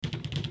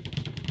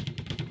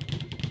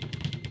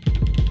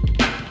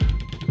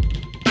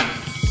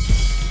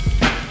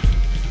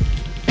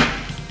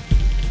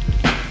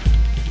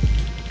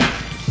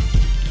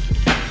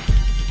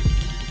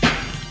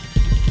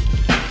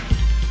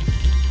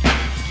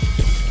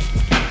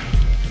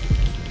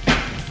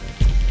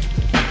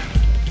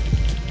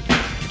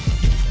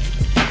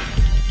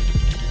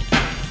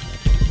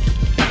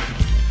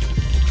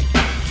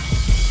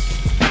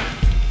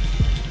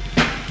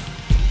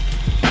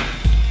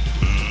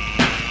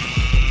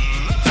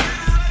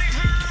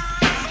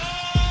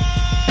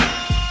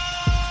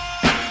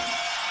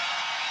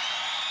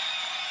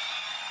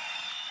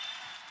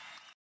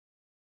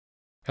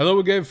Hello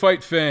again,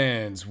 fight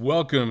fans.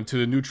 Welcome to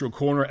the Neutral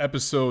Corner,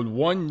 episode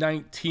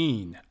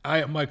 119.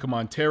 I am Michael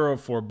Montero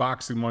for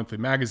Boxing Monthly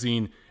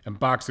Magazine and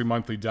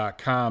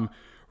BoxingMonthly.com.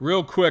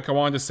 Real quick, I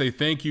wanted to say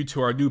thank you to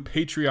our new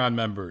Patreon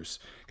members.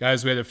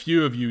 Guys, we had a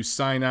few of you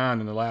sign on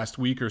in the last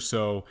week or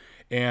so,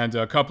 and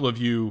a couple of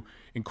you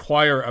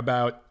inquire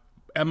about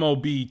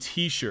MOB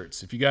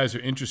t-shirts. If you guys are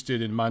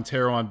interested in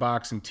Montero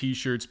Unboxing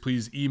t-shirts,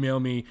 please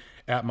email me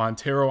at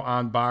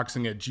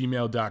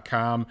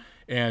monterounboxing@gmail.com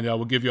and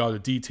we'll give you all the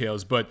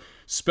details. But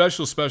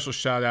special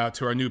shout out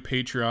to our new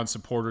Patreon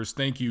supporters.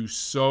 Thank you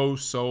so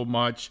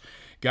much.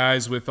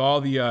 Guys, with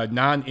all the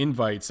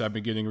non-invites I've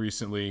been getting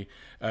recently,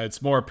 it's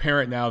more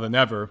apparent now than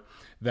ever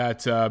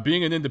that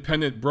being an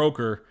independent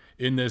broker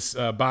in this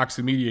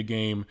boxing media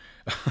game,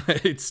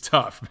 it's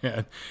tough,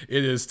 man.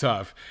 It is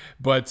tough.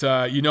 But,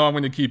 I'm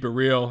going to keep it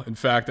real. In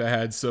fact, I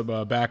had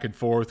some back and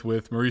forth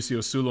with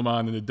Mauricio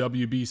Suleiman in the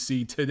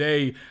WBC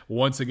today,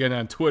 once again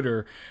on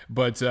Twitter.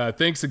 But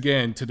thanks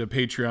again to the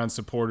Patreon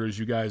supporters.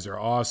 You guys are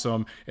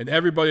awesome. And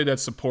everybody that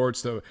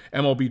supports the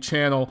MLB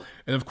channel.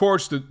 And, of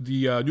course,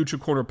 the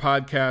Neutral Corner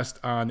podcast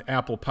on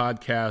Apple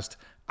Podcast,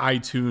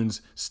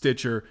 iTunes,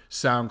 Stitcher,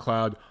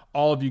 SoundCloud.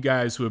 All of you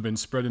guys who have been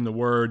spreading the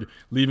word,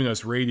 leaving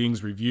us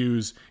ratings,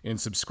 reviews, and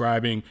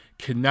subscribing.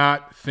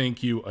 Cannot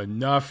thank you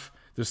enough.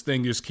 This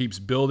thing just keeps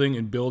building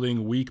and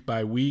building week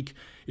by week.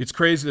 It's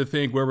crazy to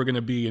think where we're going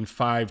to be in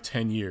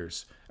 5-10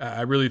 years.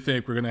 I really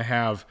think we're going to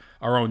have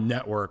our own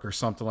network or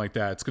something like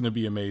that. It's going to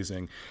be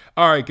amazing.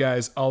 All right,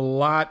 guys, a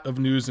lot of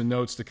news and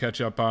notes to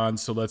catch up on,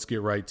 so let's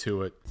get right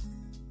to it.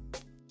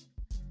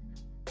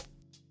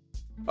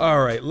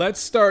 All right, let's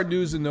start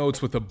news and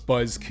notes with a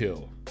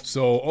buzzkill.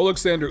 So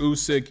Alexander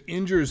Usyk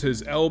injures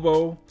his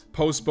elbow,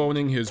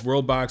 postponing his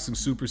World Boxing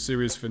Super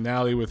Series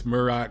finale with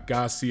Murat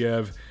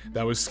Gassiev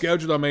that was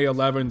scheduled on May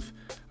 11th.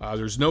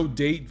 There's no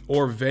date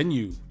or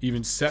venue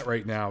even set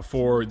right now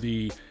for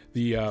whenever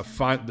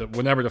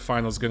the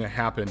final is going to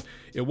happen.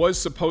 It was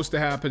supposed to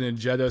happen in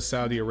Jeddah,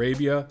 Saudi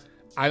Arabia.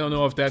 I don't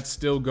know if that's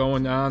still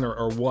going on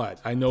or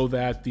what. I know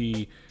that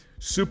the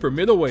super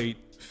middleweight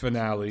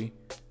finale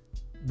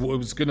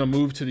was going to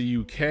move to the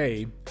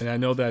UK, and I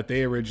know that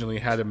they originally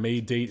had a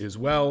May date as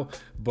well,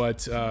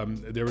 but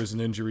there was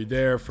an injury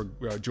there for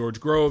George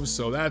Groves,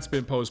 so that's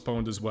been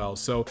postponed as well.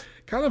 So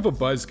kind of a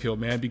buzzkill,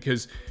 man,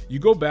 because you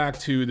go back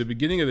to the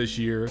beginning of this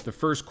year, the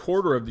first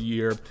quarter of the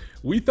year,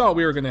 we thought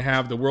we were going to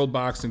have the World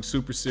Boxing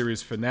Super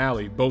Series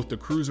finale, both the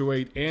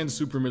cruiserweight and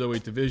super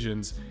middleweight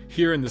divisions,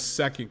 here in the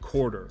second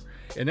quarter.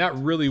 And that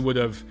really would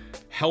have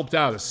helped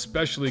out,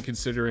 especially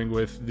considering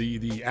with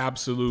the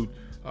absolute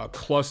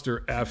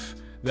cluster F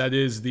that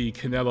is the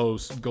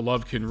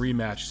Canelo-Golovkin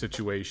rematch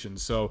situation.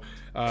 So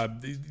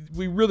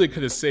we really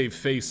could have saved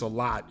face a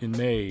lot in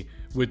May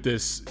with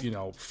this,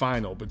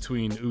 final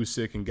between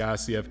Usyk and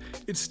Gassiev.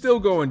 It's still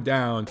going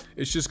down.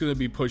 It's just going to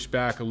be pushed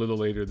back a little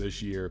later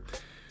this year.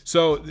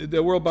 So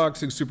the World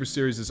Boxing Super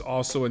Series has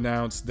also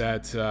announced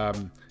that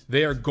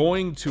they are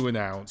going to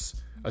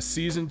announce a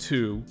season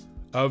 2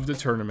 of the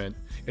tournament,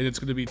 and it's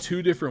going to be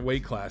 2 different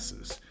weight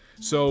classes.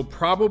 So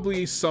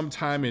probably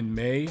sometime in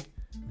May,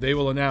 they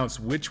will announce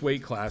which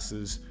weight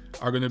classes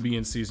are going to be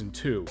in season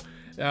 2.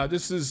 Now,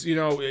 this is,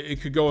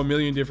 it could go a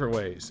million different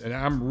ways, and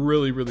I'm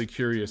really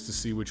curious to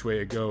see which way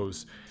it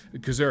goes,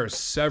 because there are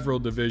several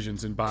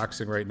divisions in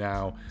boxing right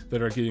now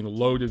that are getting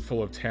loaded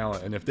full of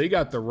talent, and if they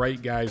got the right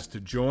guys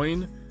to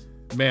join,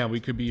 man, we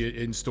could be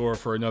in store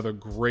for another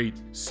great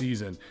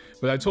season.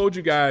 But I told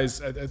you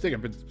guys, I think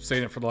I've been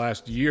saying it for the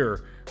last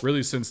year,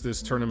 really since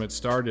this tournament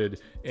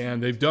started,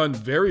 and they've done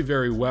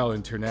very well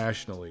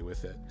internationally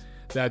with it,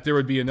 that there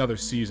would be another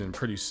season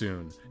pretty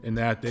soon, and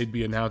that they'd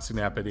be announcing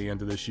that by the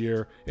end of this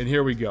year. And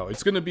here we go.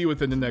 It's going to be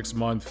within the next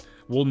month.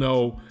 We'll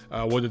know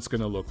what it's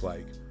going to look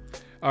like.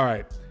 All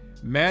right,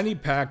 Manny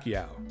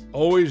Pacquiao.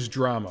 Always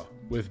drama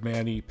with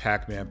Manny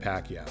Pac-Man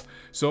Pacquiao.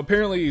 So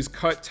apparently he's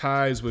cut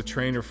ties with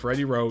trainer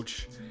Freddie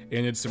Roach,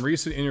 and in some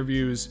recent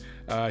interviews,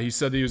 he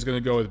said that he was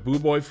going to go with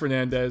Buboy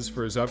Fernandez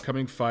for his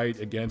upcoming fight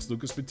against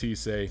Lucas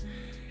Batiste.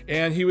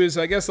 And he was,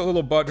 I guess, a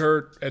little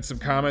butthurt at some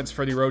comments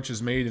Freddie Roach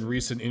has made in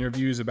recent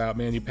interviews about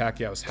Manny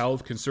Pacquiao's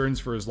health, concerns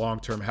for his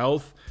long-term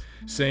health,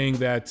 saying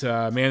that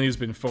Manny's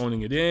been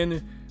phoning it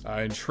in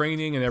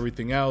training and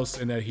everything else,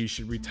 and that he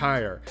should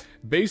retire.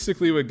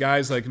 Basically what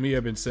guys like me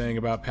have been saying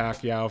about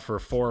Pacquiao for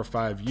 4 or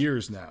 5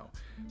 years now.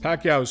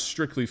 Pacquiao is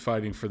strictly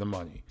fighting for the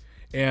money.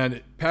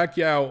 And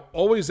Pacquiao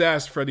always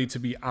asked Freddie to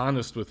be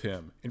honest with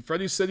him, and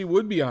Freddie said he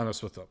would be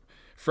honest with him.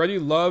 Freddie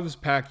loves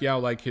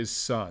Pacquiao like his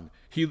son.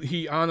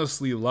 He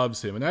honestly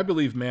loves him, and I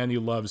believe Manny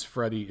loves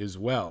Freddie as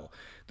well.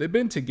 They've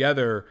been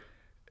together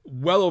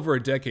well over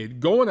a decade,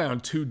 going on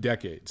 2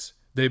 decades.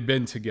 They've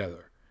been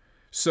together.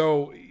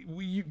 So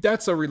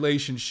that's a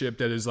relationship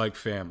that is like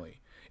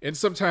family. And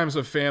sometimes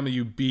with family,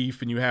 you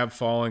beef and you have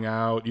fallings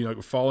out. I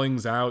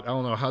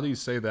don't know, how do you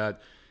say that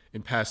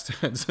in past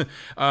tense?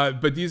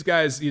 But these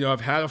guys,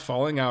 have had a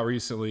falling out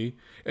recently,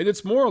 and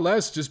it's more or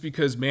less just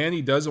because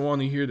Manny doesn't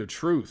want to hear the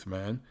truth,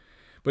 man.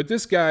 But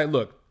this guy,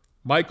 look,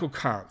 Michael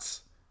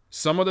Kantz.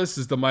 Some of this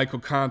is the Michael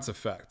Kantz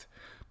effect.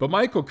 But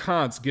Michael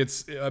Kontz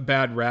gets a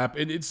bad rap,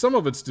 and some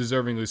of it's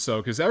deservingly so,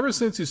 because ever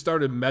since he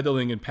started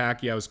meddling in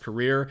Pacquiao's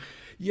career,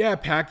 yeah,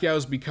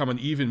 Pacquiao's become an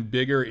even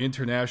bigger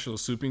international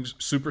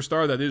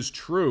superstar. That is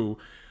true.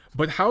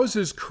 But how's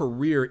his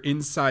career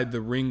inside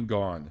the ring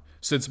gone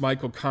since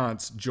Michael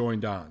Kontz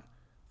joined on?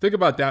 Think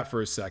about that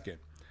for a second.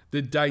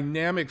 The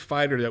dynamic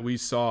fighter that we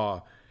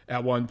saw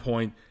at one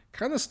point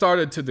kind of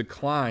started to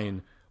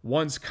decline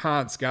once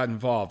Kontz got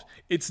involved.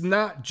 It's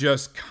not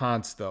just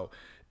Kontz, though.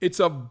 It's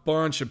a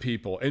bunch of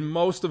people, and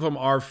most of them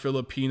are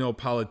Filipino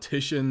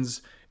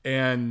politicians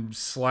and /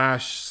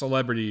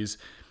 celebrities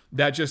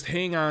that just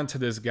hang on to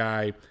this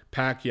guy,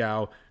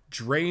 Pacquiao,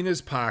 drain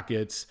his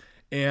pockets,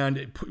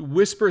 and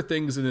whisper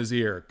things in his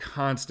ear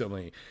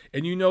constantly.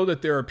 And you know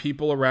that there are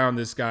people around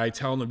this guy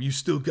telling him, you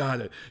still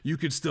got it. You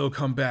could still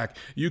come back.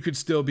 You could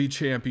still be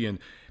champion.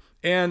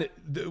 And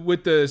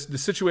with the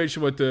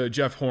situation with the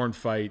Jeff Horn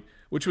fight,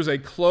 which was a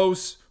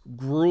close,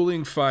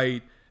 grueling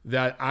fight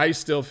that I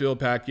still feel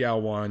Pacquiao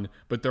won,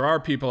 but there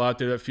are people out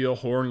there that feel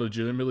Horn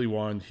legitimately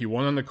won. He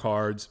won on the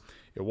cards.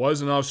 It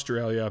was in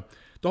Australia.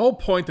 The whole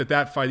point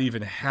that fight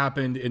even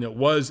happened, and it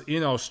was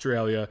in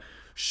Australia,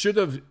 should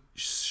have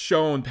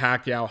shown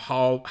Pacquiao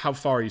how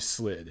far he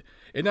slid.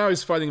 And now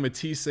he's fighting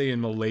Matisse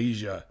in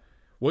Malaysia.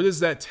 What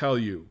does that tell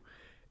you?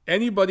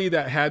 Anybody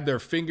that had their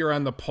finger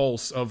on the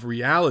pulse of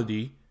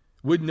reality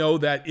would know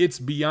that it's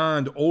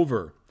beyond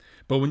over.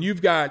 But when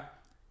you've got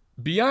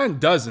beyond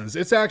dozens,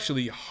 it's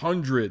actually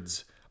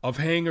hundreds of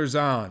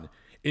hangers-on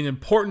and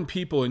important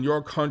people in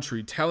your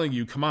country telling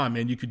you, come on,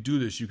 man, you could do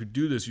this,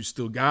 you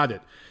still got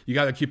it. You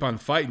got to keep on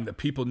fighting. The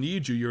people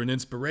need you. You're an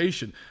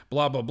inspiration,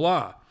 blah, blah,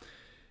 blah.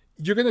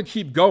 You're going to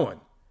keep going.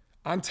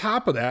 On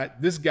top of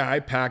that, this guy,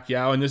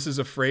 Pacquiao, and this is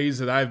a phrase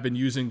that I've been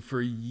using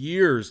for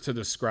years to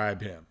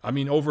describe him. I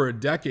mean, over a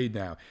decade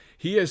now.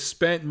 He has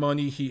spent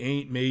money he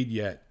ain't made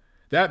yet.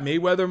 That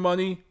Mayweather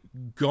money,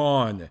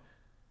 gone.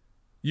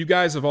 You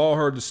guys have all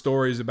heard the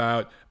stories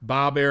about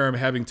Bob Arum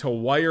having to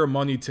wire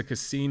money to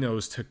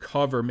casinos to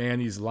cover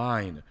Manny's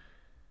line.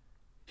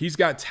 He's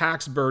got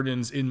tax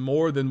burdens in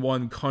more than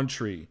one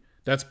country.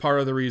 That's part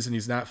of the reason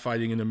he's not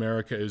fighting in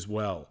America as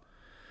well.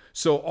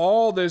 So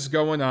all this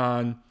going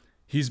on,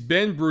 he's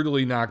been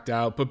brutally knocked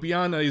out, but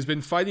beyond that, he's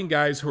been fighting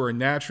guys who are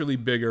naturally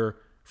bigger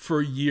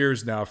for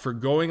years now, for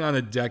going on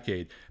a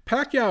decade.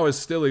 Pacquiao is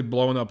still a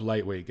blown-up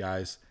lightweight,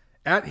 guys.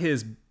 At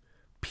his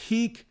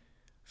peak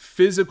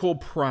physical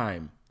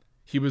prime,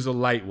 he was a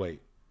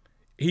lightweight.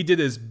 He did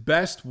his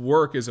best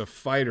work as a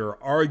fighter,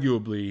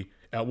 arguably,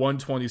 at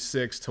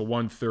 126 to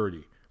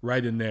 130,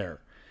 right in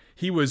there.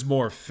 He was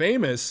more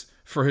famous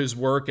for his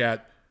work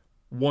at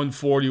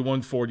 140,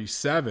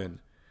 147,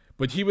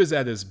 but he was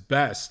at his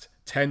best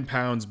 10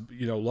 pounds,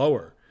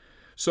 lower.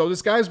 So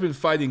this guy's been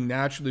fighting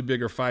naturally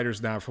bigger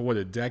fighters now for,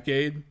 a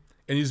decade?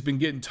 And he's been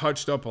getting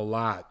touched up a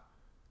lot.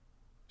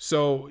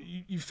 So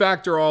you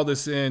factor all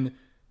this in,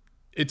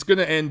 it's going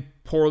to end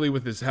poorly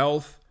with his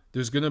health.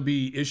 There's going to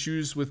be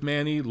issues with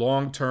Manny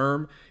long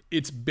term.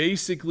 It's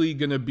basically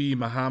going to be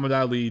Muhammad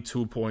Ali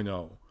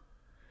 2.0.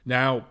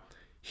 Now,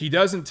 he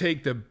doesn't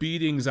take the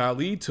beatings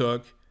Ali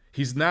took.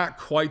 He's not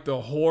quite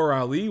the whore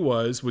Ali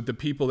was with the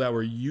people that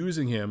were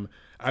using him.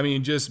 I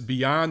mean, just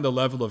beyond the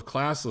level of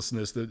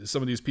classlessness that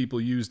some of these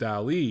people used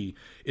Ali,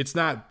 it's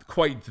not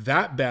quite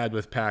that bad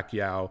with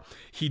Pacquiao.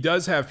 He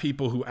does have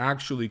people who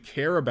actually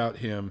care about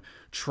him,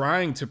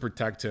 trying to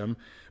protect him.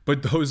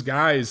 But those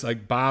guys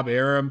like Bob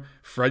Arum,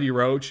 Freddie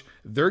Roach,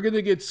 they're going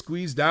to get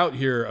squeezed out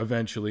here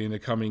eventually in the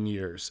coming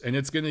years, and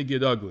it's going to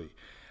get ugly.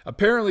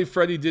 Apparently,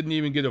 Freddie didn't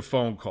even get a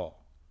phone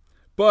call.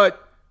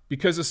 But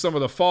because of some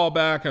of the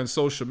fallback on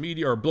social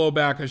media, or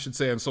blowback, I should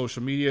say, on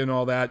social media and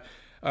all that,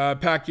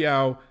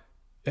 Pacquiao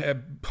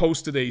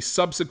posted a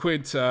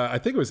subsequent, I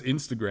think it was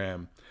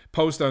Instagram,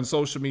 post on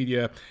social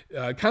media,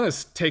 kind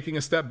of taking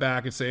a step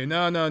back and saying,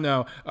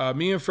 no,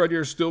 me and Freddie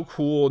are still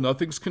cool.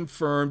 Nothing's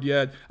confirmed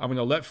yet. I'm going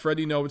to let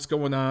Freddie know what's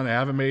going on. I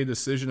haven't made a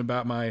decision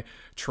about my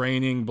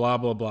training, blah,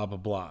 blah, blah, blah,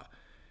 blah.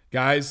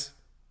 Guys,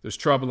 there's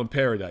trouble in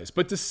paradise.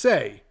 But to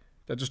say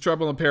that there's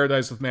trouble in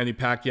paradise with Manny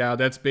Pacquiao,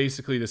 that's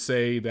basically to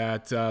say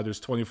that there's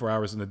 24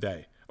 hours in a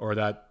day, or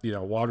that,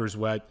 water's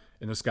wet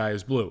and the sky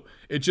is blue.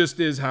 It just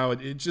is how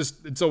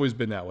it's always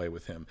been that way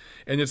with him.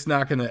 And it's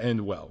not going to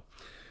end well.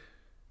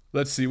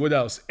 Let's see, what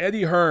else?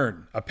 Eddie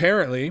Hearn,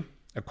 apparently,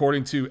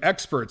 according to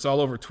experts all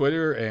over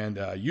Twitter and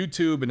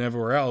YouTube and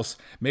everywhere else,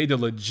 made a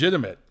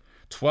legitimate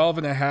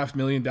 $12.5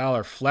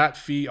 million flat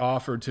fee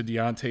offer to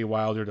Deontay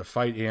Wilder to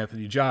fight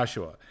Anthony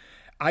Joshua.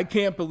 I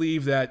can't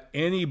believe that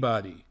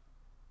anybody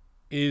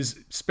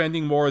is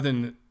spending more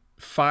than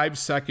 5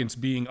 seconds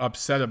being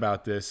upset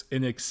about this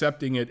and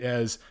accepting it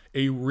as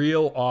a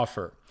real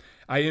offer.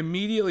 I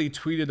immediately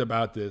tweeted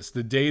about this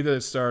the day that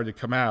it started to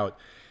come out,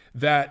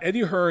 that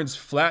Eddie Hearn's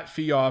flat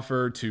fee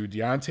offer to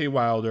Deontay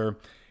Wilder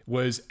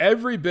was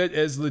every bit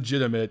as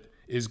legitimate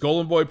as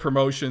Golden Boy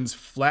Promotions'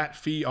 flat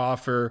fee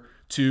offer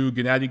to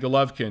Gennady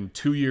Golovkin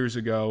 2 years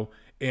ago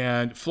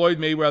and Floyd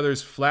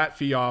Mayweather's flat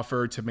fee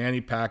offer to Manny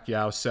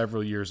Pacquiao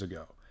several years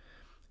ago.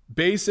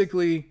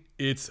 Basically,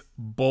 it's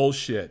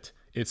bullshit.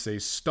 It's a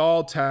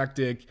stall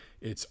tactic.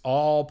 It's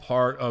all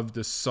part of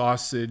the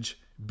sausage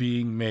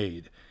being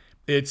made.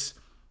 It's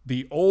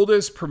the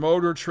oldest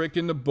promoter trick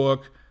in the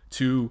book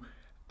to,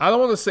 I don't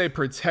want to say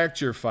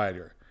protect your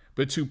fighter,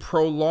 but to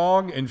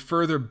prolong and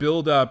further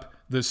build up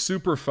the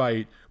super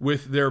fight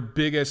with their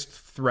biggest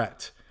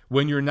threat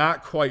when you're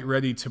not quite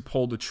ready to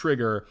pull the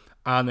trigger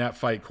on that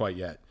fight quite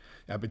yet.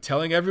 I've been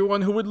telling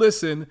everyone who would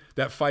listen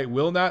that fight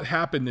will not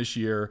happen this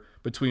year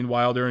between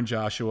Wilder and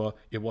Joshua.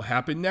 It will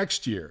happen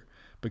next year.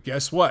 But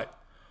guess what?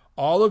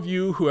 All of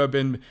you who have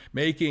been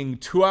making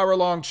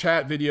 2-hour-long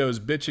chat videos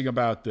bitching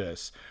about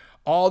this,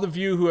 all of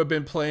you who have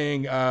been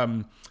playing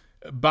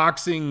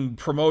boxing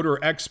promoter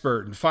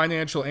expert and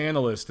financial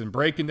analyst and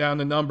breaking down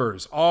the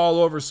numbers all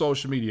over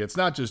social media. It's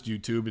not just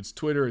YouTube, it's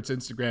Twitter, it's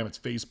Instagram, it's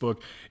Facebook.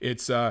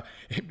 It's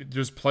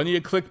there's plenty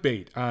of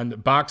clickbait on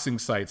boxing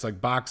sites like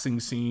Boxing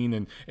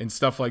Scene and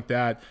stuff like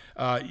that.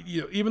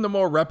 Even the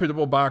more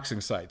reputable boxing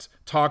sites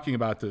talking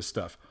about this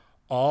stuff.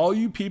 All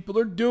you people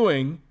are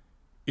doing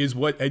is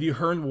what Eddie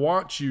Hearn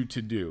wants you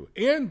to do,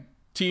 and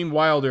Team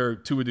Wilder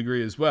to a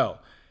degree as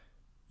well.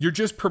 You're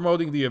just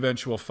promoting the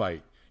eventual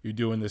fight. You're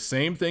doing the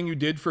same thing you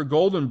did for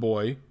Golden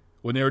Boy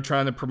when they were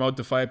trying to promote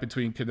the fight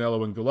between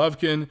Canelo and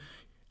Golovkin,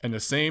 and the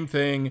same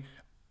thing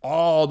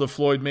all the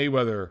Floyd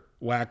Mayweather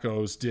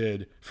wackos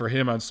did for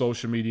him on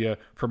social media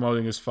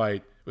promoting his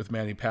fight with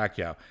Manny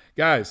Pacquiao.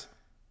 Guys,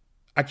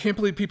 I can't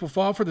believe people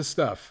fall for this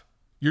stuff.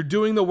 You're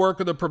doing the work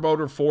of the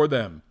promoter for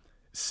them.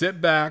 Sit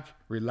back,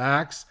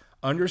 relax,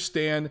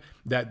 understand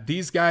that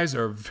these guys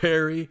are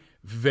very,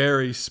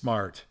 very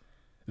smart.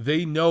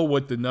 They know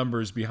what the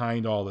numbers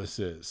behind all this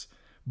is.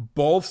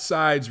 Both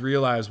sides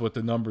realize what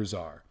the numbers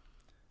are.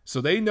 So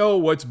they know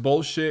what's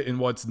bullshit and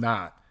what's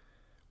not.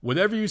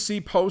 Whatever you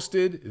see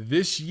posted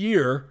this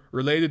year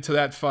related to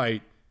that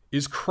fight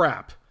is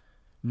crap.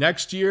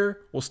 Next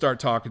year, we'll start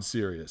talking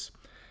serious.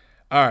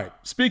 All right,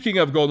 speaking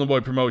of Golden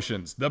Boy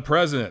Promotions, the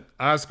president,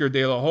 Oscar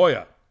De La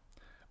Hoya,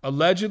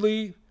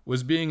 allegedly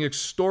was being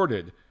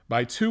extorted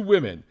by 2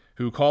 women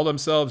who call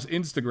themselves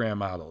Instagram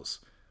models.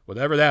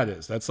 Whatever that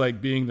is. That's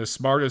like being the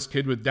smartest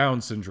kid with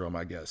Down syndrome,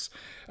 I guess.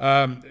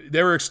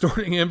 They were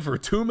extorting him for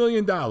 $2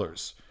 million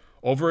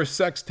over a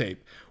sex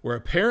tape where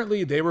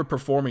apparently they were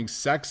performing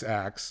sex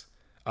acts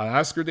on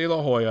Oscar De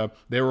La Hoya.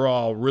 They were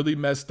all really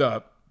messed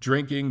up,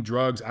 drinking,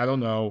 drugs, I don't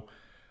know.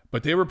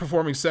 But they were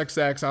performing sex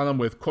acts on him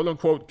with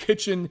quote-unquote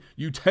kitchen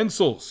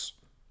utensils.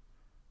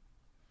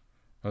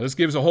 Now, this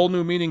gives a whole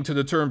new meaning to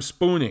the term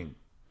spooning.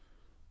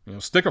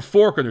 Stick a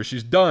fork in her,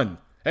 she's done.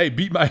 Hey,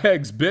 beat my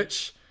eggs,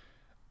 bitch.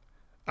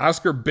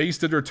 Oscar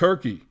basted her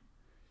turkey.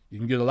 You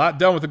can get a lot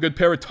done with a good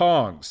pair of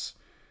tongs.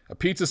 A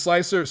pizza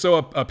slicer,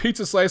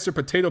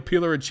 potato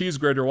peeler, and cheese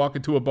grater walk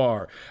into a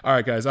bar. All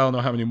right, guys, I don't know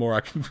how many more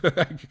I can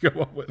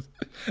go up with.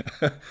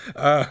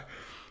 I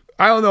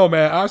don't know,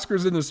 man.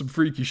 Oscar's into some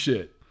freaky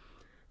shit.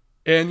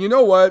 And you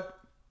know what?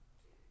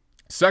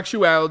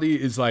 Sexuality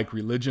is like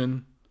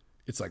religion.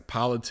 It's like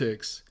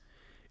politics.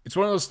 It's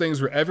one of those things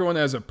where everyone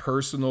has a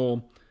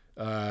personal...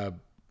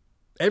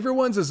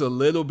 everyone's is a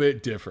little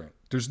bit different.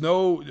 There's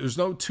no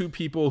 2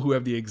 people who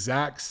have the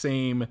exact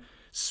same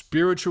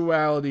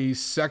spirituality,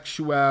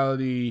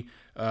 sexuality,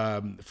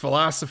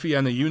 philosophy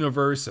on the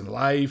universe and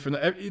life, and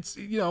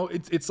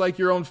it's like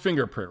your own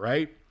fingerprint,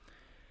 right?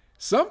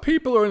 Some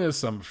people are into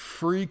some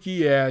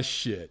freaky ass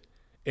shit,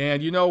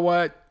 and you know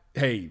what?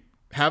 Hey,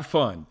 have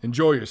fun,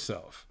 enjoy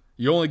yourself.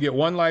 You only get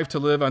one life to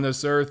live on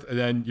this earth, and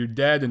then you're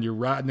dead and you're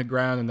rotting the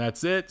ground, and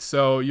that's it.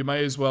 So you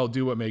might as well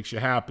do what makes you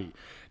happy.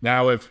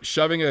 Now, if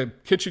shoving a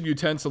kitchen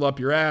utensil up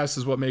your ass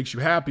is what makes you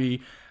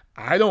happy,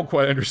 I don't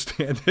quite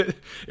understand it.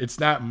 It's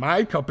not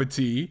my cup of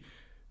tea.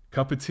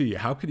 Cup of tea.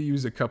 How could he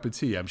use a cup of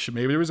tea? I'm sure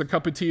maybe there was a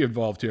cup of tea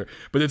involved here,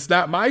 but it's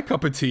not my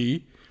cup of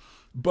tea.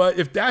 But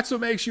if that's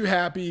what makes you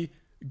happy,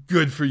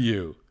 good for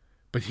you.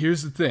 But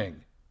here's the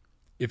thing.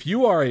 If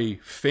you are a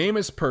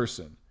famous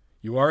person,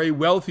 you are a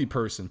wealthy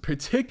person,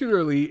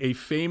 particularly a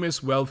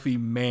famous, wealthy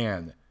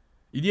man.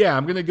 Yeah,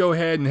 I'm going to go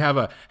ahead and have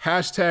a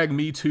hashtag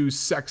 #MeToo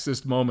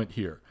sexist moment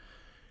here.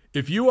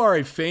 If you are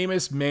a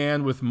famous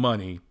man with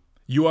money,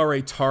 you are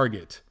a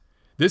target.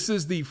 This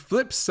is the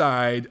flip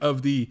side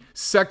of the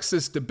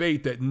sexist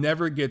debate that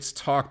never gets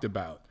talked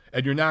about.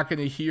 And you're not going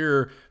to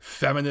hear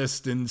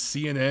feminists and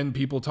CNN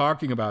people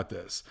talking about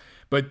this.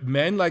 But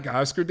men like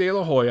Oscar De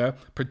La Hoya,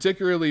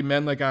 particularly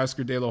men like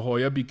Oscar De La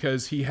Hoya,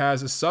 because he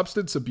has a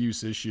substance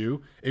abuse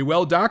issue, a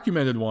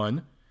well-documented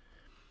one,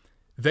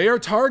 they are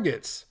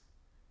targets.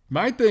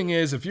 My thing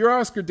is, if you're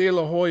Oscar De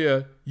La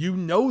Hoya, you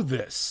know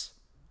this.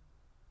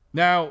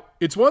 Now,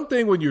 it's one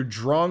thing when you're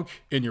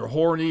drunk and you're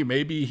horny.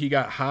 Maybe he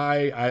got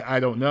high.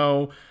 I don't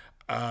know.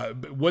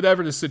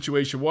 Whatever the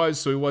situation was,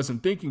 so he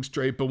wasn't thinking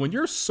straight. But when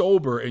you're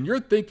sober and you're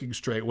thinking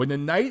straight, when the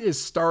night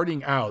is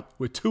starting out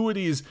with 2 of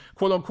these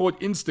quote-unquote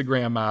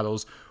Instagram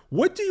models,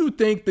 what do you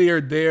think they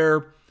are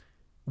there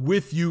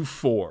with you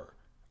for?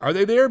 Are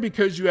they there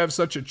because you have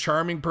such a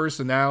charming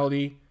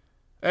personality?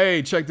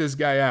 Hey, check this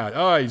guy out.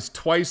 Oh, he's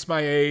twice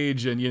my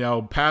age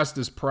and, past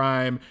his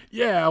prime.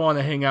 Yeah, I want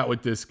to hang out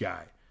with this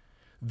guy.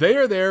 They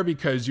are there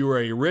because you are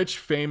a rich,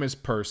 famous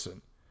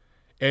person.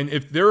 And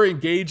if they're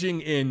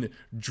engaging in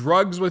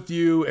drugs with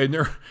you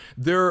and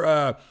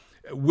they're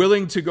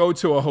willing to go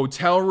to a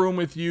hotel room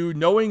with you,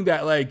 knowing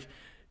that like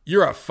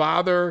you're a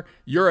father,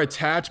 you're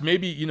attached,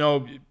 maybe,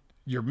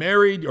 you're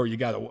married or you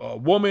got a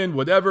woman,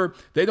 whatever.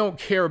 They don't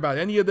care about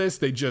any of this.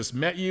 They just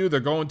met you. They're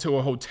going to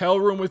a hotel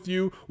room with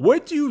you.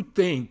 What do you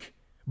think,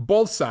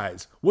 both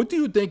sides, what do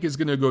you think is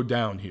going to go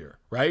down here,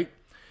 right?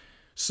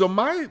 So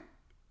my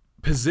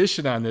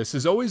position on this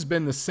has always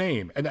been the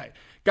same. And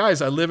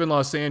guys, I live in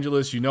Los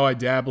Angeles. I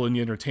dabble in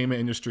the entertainment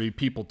industry.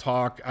 People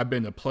talk. I've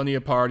been to plenty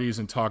of parties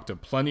and talked to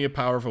plenty of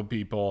powerful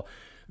people.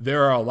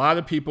 There are a lot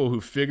of people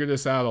who figured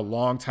this out a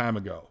long time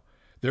ago.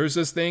 There's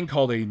this thing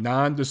called a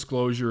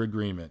non-disclosure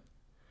agreement.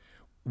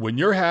 When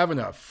you're having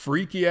a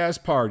freaky ass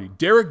party,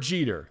 Derek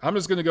Jeter, I'm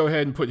just going to go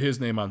ahead and put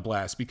his name on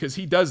blast because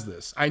he does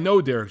this. I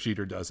know Derek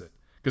Jeter does it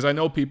because I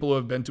know people who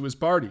have been to his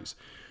parties.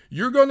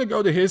 You're going to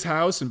go to his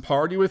house and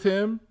party with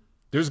him.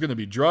 There's going to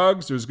be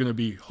drugs. There's going to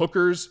be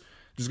hookers.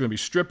 There's going to be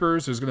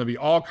strippers. There's going to be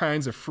all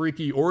kinds of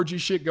freaky orgy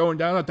shit going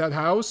down at that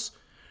house.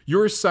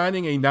 You're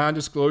signing a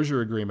non-disclosure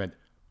agreement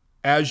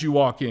as you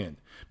walk in.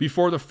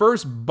 Before the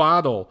first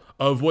bottle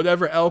of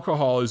whatever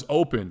alcohol is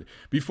opened,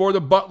 before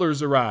the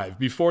butlers arrive,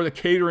 before the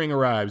catering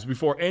arrives,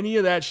 before any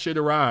of that shit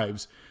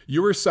arrives,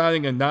 you are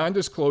signing a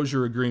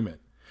non-disclosure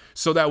agreement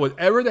so that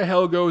whatever the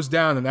hell goes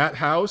down in that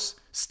house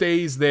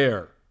stays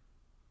there.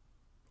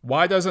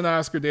 Why doesn't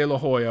Oscar De La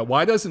Hoya,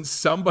 why doesn't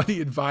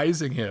somebody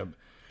advising him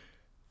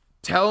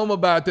tell him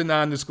about the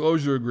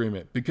non-disclosure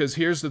agreement? Because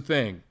here's the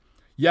thing.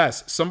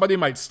 Yes, somebody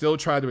might still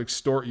try to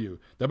extort you.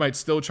 They might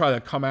still try to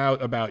come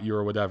out about you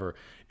or whatever.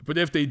 But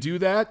if they do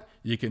that,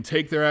 you can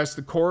take their ass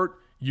to court.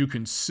 You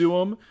can sue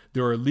them.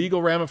 There are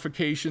legal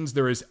ramifications.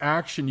 There is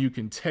action you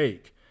can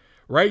take.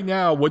 Right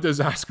now, what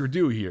does Oscar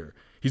do here?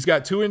 He's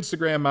got 2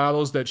 Instagram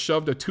models that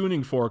shoved a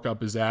tuning fork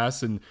up his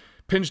ass and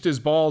pinched his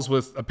balls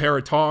with a pair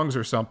of tongs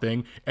or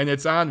something, and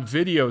it's on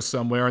video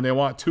somewhere, and they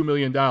want $2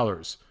 million.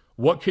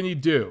 What can he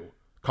do?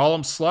 Call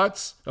them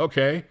sluts?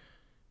 Okay.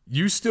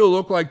 You still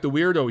look like the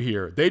weirdo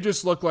here. They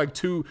just look like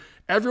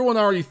everyone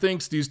already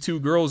thinks these 2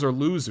 girls are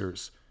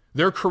losers.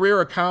 Their career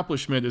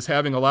accomplishment is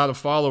having a lot of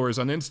followers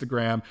on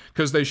Instagram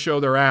because they show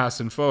their ass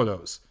in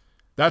photos.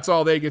 That's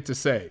all they get to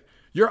say.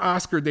 You're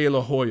Oscar De La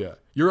Hoya.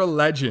 You're a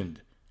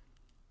legend.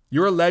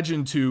 You're a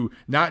legend to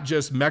not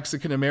just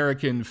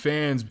Mexican-American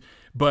fans,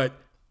 but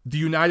the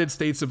United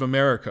States of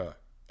America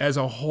as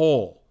a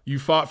whole. You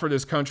fought for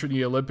this country in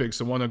the Olympics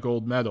and won a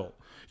gold medal.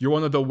 You're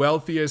one of the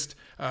wealthiest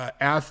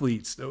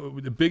athletes,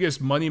 the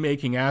biggest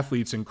money-making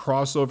athletes and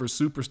crossover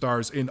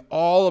superstars in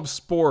all of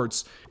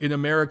sports in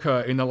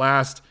America in the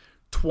last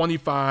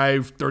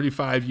 25,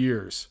 35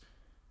 years.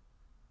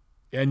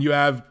 And you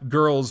have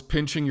girls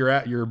pinching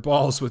your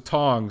balls with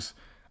tongs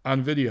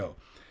on video.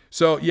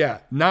 So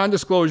yeah,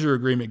 non-disclosure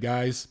agreement,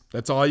 guys.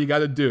 That's all you got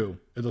to do.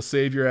 It'll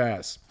save your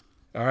ass.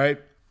 All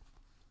right?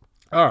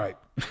 All right.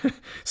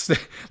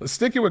 Let's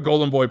stick it with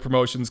Golden Boy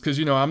Promotions because,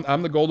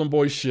 I'm the Golden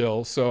Boy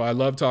shill, so I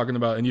love talking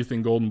about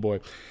anything Golden Boy.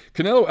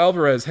 Canelo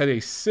Alvarez had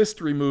a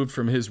cyst removed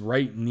from his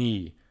right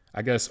knee,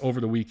 I guess, over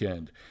the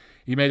weekend.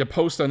 He made a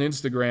post on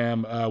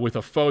Instagram with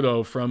a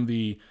photo from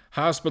the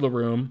hospital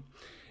room,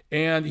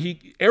 and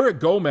Eric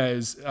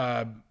Gomez,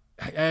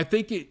 I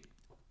think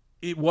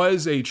it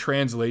was a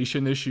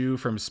translation issue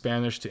from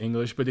Spanish to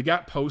English, but it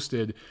got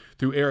posted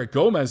through Eric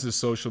Gomez's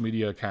social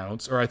media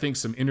accounts, or I think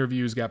some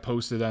interviews got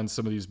posted on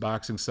some of these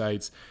boxing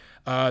sites,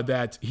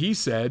 that he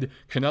said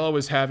Canelo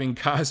was having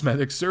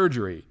cosmetic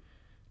surgery.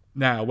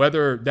 Now,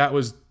 whether that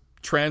was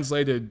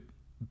translated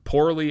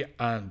poorly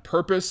on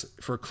purpose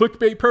for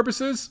clickbait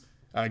purposes,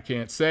 I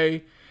can't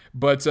say,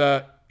 but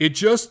it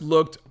just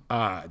looked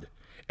odd.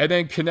 And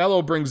then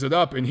Canelo brings it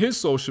up in his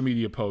social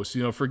media post.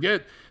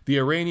 Forget the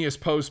erroneous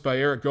post by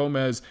Eric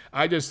Gomez.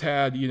 I just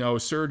had,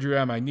 surgery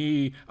on my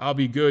knee. I'll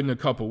be good in a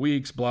couple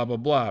weeks, blah, blah,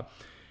 blah.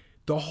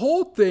 The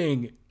whole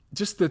thing,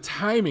 just the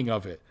timing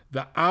of it,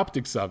 the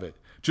optics of it,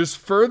 just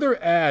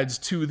further adds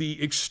to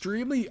the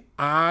extremely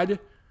odd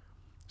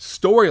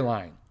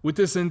storyline with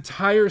this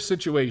entire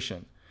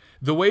situation.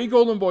 The way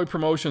Golden Boy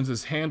Promotions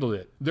has handled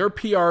it, their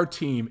PR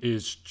team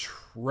is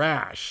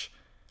trash.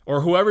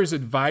 Or whoever's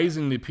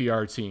advising the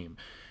PR team.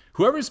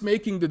 Whoever's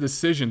making the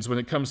decisions when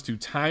it comes to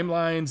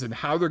timelines and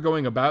how they're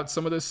going about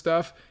some of this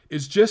stuff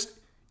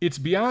it's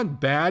beyond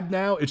bad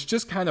now. It's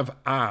just kind of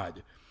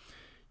odd.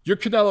 You're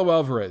Canelo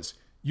Alvarez.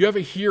 You have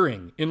a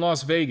hearing in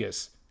Las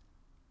Vegas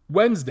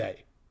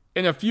Wednesday.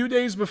 And a few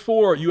days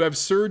before, you have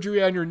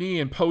surgery on your knee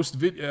and post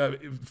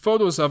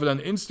photos of it on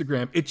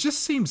Instagram. It just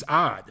seems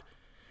odd.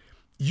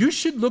 You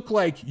should look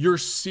like you're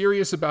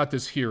serious about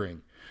this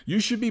hearing. You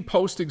should be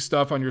posting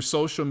stuff on your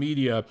social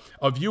media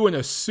of you in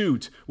a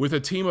suit with a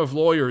team of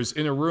lawyers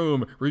in a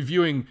room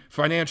reviewing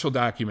financial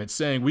documents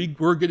saying,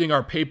 we're getting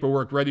our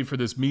paperwork ready for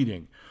this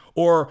meeting.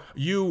 Or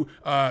you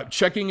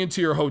checking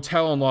into your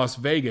hotel in Las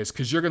Vegas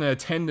because you're going to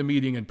attend the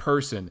meeting in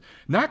person.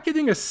 Not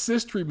getting a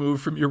cyst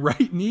removed from your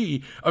right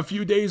knee a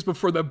few days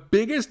before the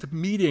biggest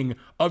meeting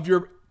of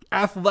your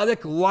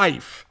athletic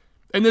life.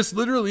 And this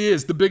literally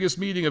is the biggest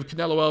meeting of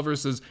Canelo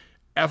Alvarez's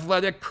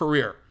athletic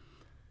career.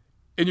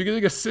 And you're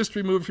getting a cyst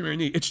removed from your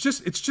knee. It's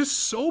just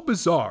so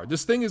bizarre.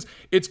 This thing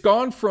it's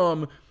gone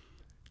from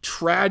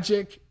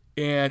tragic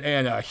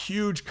and a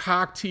huge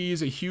cock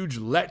tease, a huge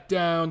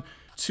letdown,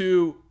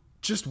 to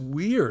just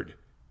weird.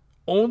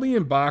 Only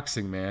in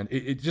boxing, man.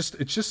 It's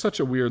just such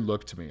a weird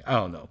look to me. I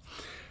don't know.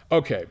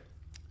 Okay,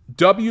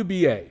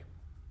 WBA.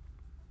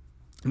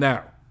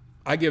 Now,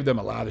 I give them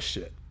a lot of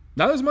shit.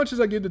 Not as much as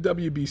I give the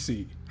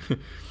WBC,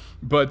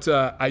 but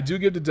I do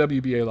give the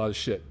WBA a lot of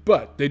shit.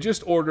 But they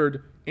just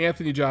ordered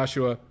Anthony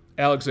Joshua,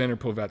 Alexander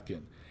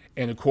Povetkin.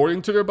 And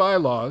according to their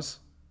bylaws,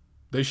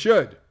 they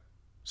should.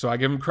 So I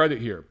give them credit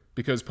here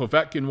because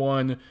Povetkin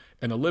won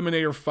an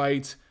eliminator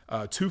fight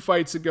 2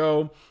 fights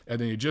ago, and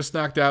then he just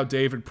knocked out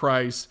David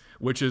Price,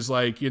 which is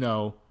like,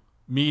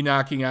 me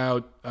knocking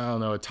out,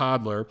 a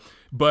toddler.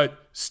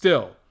 But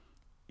still,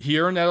 he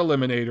earned that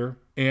eliminator,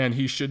 and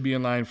he should be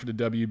in line for the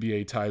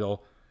WBA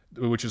title,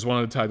 which is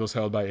one of the titles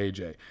held by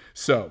AJ.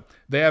 So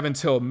they have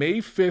until May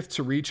 5th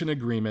to reach an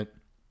agreement,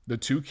 the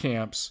 2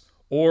 camps,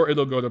 or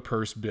it'll go to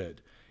purse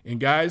bid. And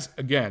guys,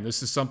 again,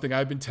 this is something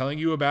I've been telling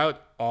you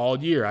about all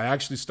year. I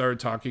actually started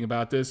talking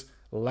about this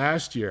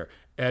last year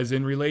as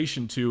in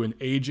relation to an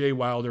AJ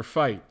Wilder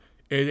fight.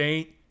 It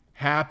ain't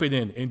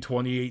happening in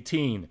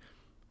 2018.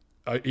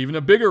 Even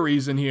a bigger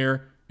reason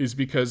here is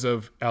because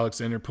of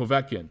Alexander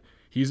Povetkin.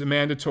 He's a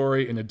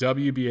mandatory, and the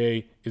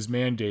WBA is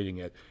mandating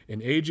it. And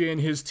AJ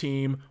and his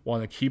team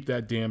want to keep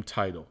that damn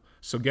title.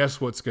 So guess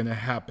what's going to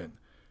happen?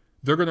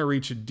 They're going to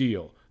reach a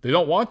deal. They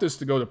don't want this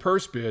to go to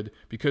purse bid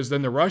because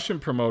then the Russian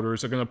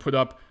promoters are going to put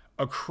up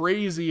a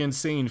crazy,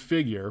 insane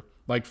figure,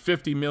 like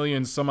 $50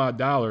 million some odd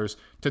dollars,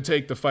 to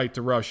take the fight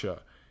to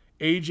Russia.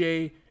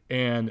 AJ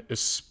and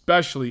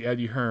especially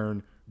Eddie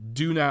Hearn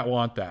do not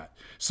want that.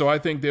 So I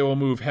think they will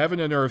move heaven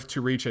and earth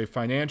to reach a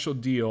financial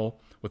deal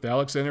with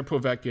Alexander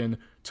Povetkin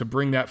to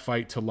bring that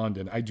fight to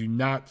London. I do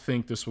not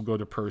think this will go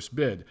to purse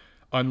bid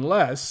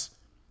unless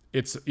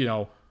it's,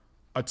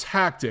 a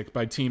tactic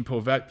by Team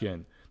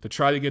Povetkin to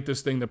try to get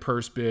this thing to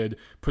purse bid,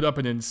 put up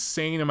an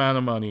insane amount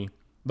of money,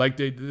 like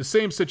the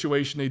same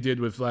situation they did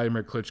with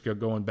Vladimir Klitschko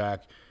going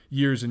back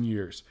years and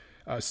years,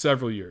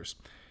 several years,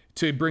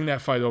 to bring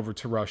that fight over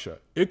to Russia.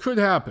 It could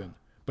happen,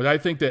 but I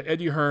think that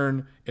Eddie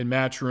Hearn and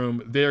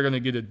Matchroom, they're going to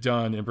get it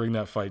done and bring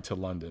that fight to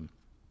London.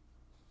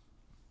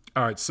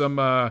 All right, some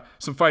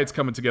fights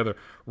coming together.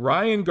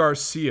 Ryan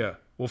Garcia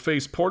will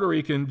face Puerto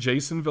Rican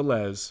Jason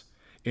Velez,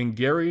 and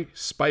Gary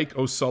Spike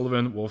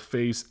O'Sullivan will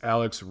face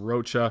Alex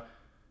Rocha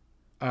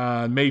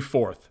on May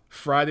 4th,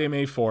 Friday,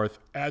 May 4th,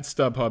 at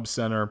StubHub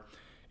Center.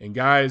 And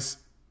guys,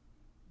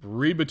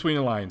 read between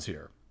the lines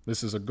here.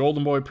 This is a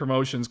Golden Boy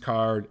Promotions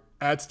card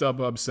at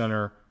StubHub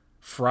Center,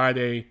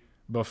 Friday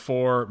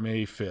before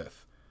May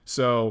 5th.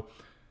 So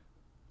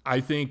I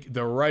think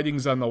the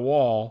writing's on the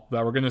wall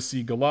that we're going to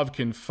see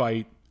Golovkin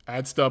fight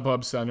at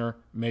StubHub Center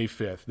May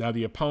 5th. Now,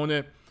 the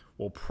opponent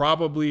will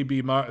probably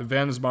be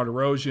Vanes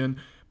Martirosyan,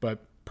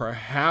 but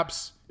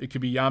perhaps it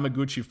could be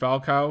Yamaguchi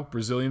Falcao,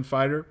 Brazilian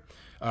fighter,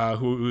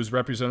 who's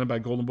represented by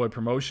Golden Boy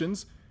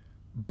Promotions.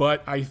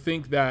 But I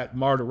think that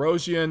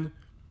Martirosyan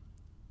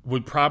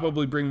would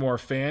probably bring more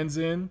fans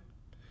in.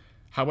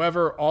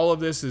 However, all of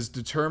this is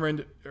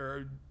determined,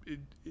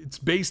 it's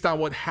based on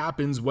what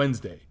happens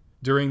Wednesday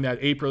during that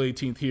April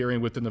 18th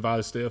hearing with the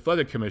Nevada State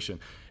Athletic Commission.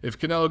 If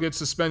Canelo gets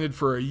suspended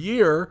for a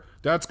year,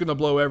 that's going to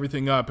blow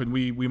everything up, and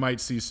we might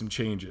see some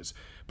changes.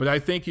 But I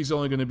think he's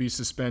only going to be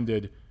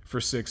suspended for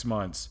 6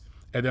 months.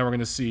 And then we're going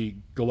to see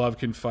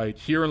Golovkin fight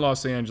here in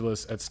Los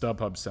Angeles at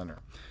StubHub Center.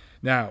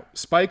 Now,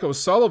 Spike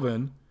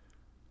O'Sullivan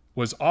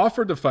was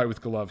offered to fight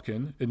with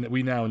Golovkin, and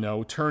we now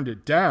know turned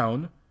it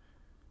down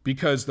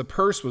because the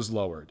purse was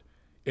lowered.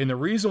 And the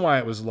reason why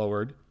it was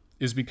lowered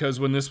is because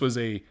when this was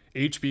a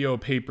HBO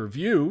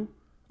pay-per-view,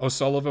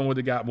 O'Sullivan would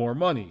have got more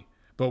money.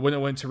 But when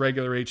it went to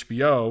regular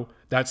HBO,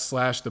 that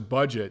slashed the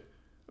budget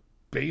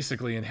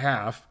basically in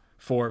half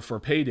for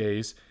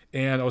paydays.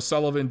 And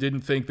O'Sullivan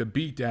didn't think the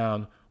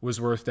beatdown was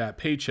worth that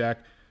paycheck.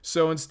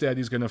 So instead,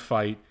 he's going to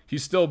fight.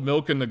 He's still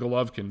milking the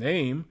Golovkin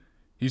name.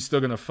 He's still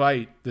going to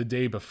fight the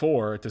day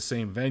before at the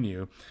same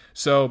venue.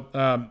 So,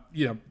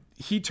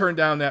 he turned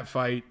down that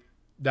fight.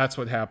 That's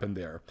what happened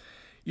there.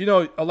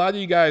 A lot of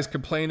you guys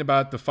complain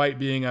about the fight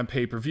being on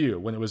pay-per-view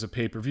when it was a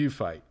pay-per-view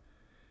fight.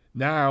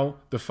 Now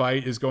the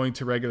fight is going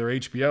to regular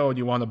HBO, and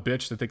you want to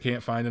bitch that they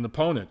can't find an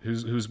opponent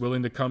who's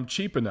willing to come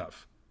cheap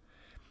enough.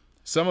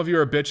 Some of you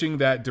are bitching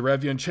that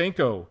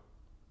Derevianchenko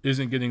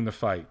isn't getting the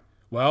fight.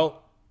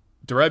 Well,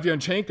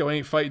 Derevianchenko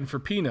ain't fighting for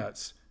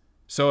peanuts.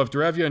 So if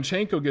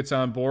Derevianchenko gets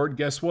on board,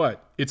 guess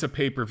what? It's a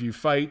pay-per-view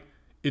fight.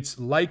 It's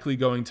likely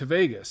going to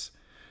Vegas.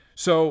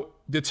 So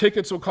the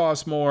tickets will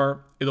cost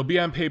more. It'll be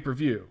on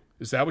pay-per-view.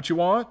 Is that what you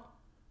want?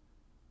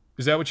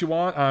 Is that what you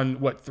want on,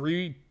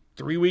 three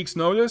weeks'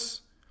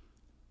 notice?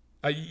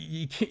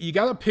 You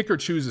got to pick or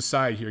choose a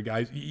side here,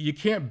 guys. You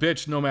can't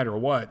bitch no matter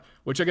what,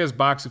 which I guess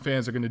boxing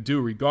fans are going to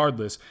do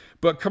regardless.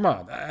 But come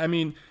on. I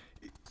mean,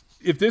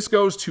 if this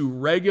goes to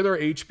regular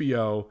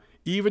HBO,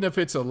 even if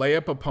it's a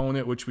layup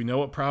opponent, which we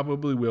know it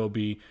probably will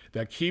be,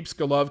 that keeps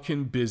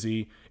Golovkin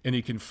busy and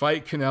he can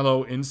fight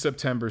Canelo in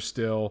September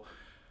still,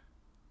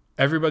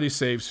 everybody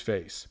saves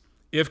face.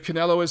 If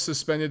Canelo is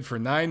suspended for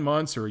 9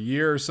 months or a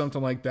year or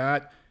something like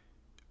that,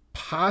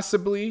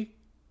 possibly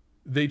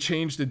they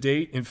change the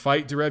date and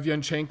fight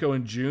Derevyanchenko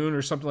in June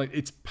or something like that.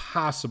 It's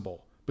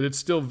possible, but it's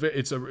still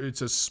it's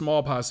a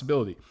small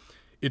possibility.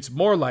 It's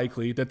more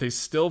likely that they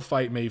still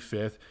fight May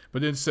 5th,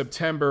 but in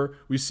September,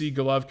 we see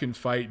Golovkin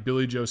fight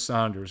Billy Joe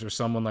Saunders or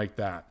someone like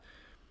that.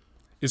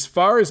 As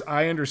far as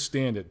I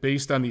understand it,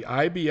 based on the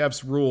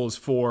IBF's rules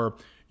for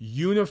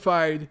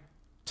unified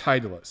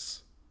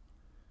titleists,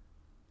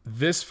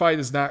 this fight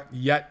is not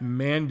yet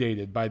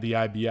mandated by the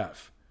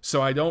IBF.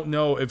 So I don't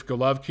know if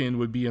Golovkin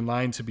would be in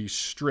line to be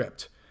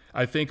stripped.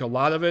 I think a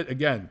lot of it,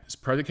 again, is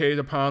predicated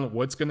upon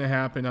what's going to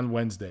happen on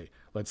Wednesday.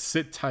 Let's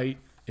sit tight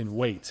and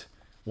wait.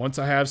 Once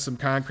I have some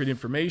concrete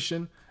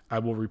information, I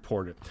will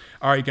report it.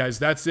 All right, guys,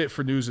 that's it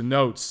for news and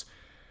notes.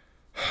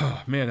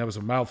 Oh, man, that was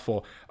a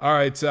mouthful. All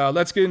right,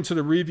 let's get into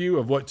the review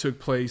of what took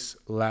place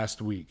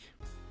last week.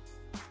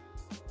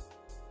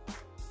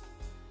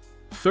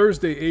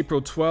 Thursday,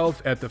 April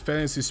 12th at the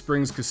Fantasy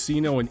Springs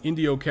Casino in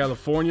Indio,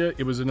 California.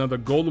 It was another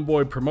Golden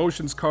Boy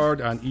Promotions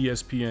card on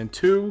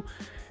ESPN2,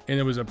 and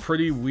it was a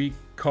pretty weak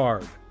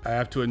card. I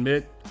have to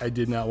admit, I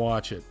did not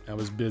watch it. I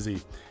was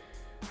busy.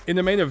 In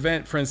the main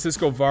event,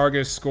 Francisco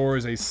Vargas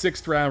scores a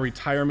 6th-round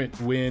retirement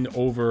win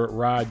over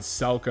Rod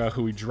Selka,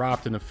 who he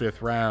dropped in the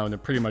 5th round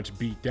and pretty much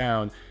beat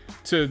down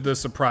to the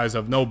surprise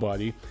of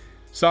nobody.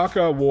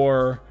 Selka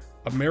wore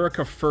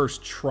America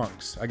First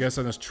trunks. I guess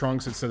on his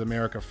trunks it said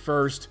America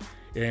First,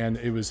 and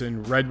it was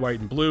in red, white,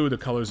 and blue, the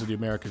colors of the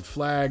American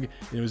flag,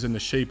 and it was in the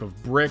shape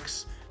of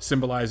bricks,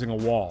 symbolizing a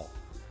wall.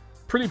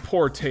 Pretty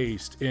poor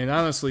taste, and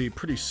honestly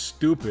pretty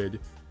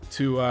stupid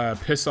to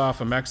piss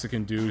off a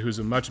Mexican dude who's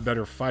a much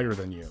better fighter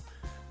than you.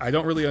 I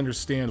don't really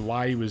understand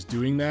why he was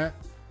doing that.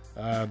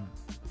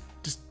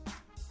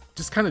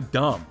 Just kind of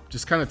dumb.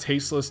 Just kind of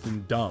tasteless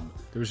and dumb.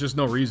 There was just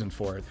no reason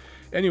for it.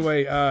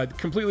 Anyway,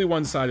 completely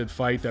one-sided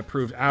fight that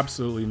proved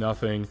absolutely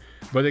nothing,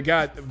 but it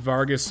got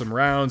Vargas some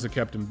rounds. It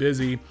kept him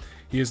busy.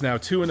 He is now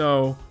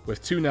 2-0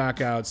 with 2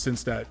 knockouts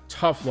since that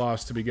tough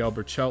loss to Miguel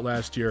Berchelt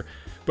last year,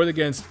 but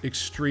against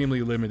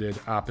extremely limited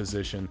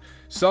opposition.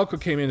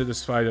 Selka came into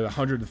this fight at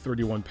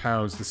 131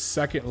 pounds, the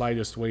second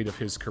lightest weight of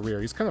his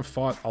career. He's kind of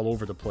fought all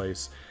over the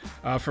place.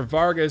 For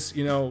Vargas,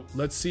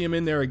 let's see him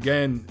in there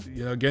again,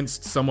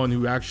 against someone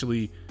who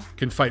actually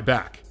can fight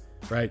back,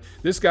 right?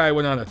 This guy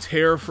went on a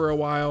tear for a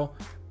while.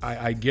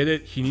 I get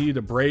it. He needed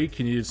a break.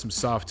 He needed some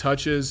soft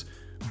touches,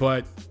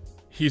 but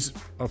he's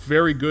a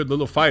very good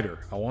little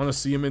fighter. I want to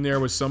see him in there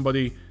with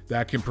somebody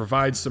that can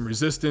provide some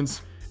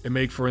resistance and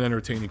make for an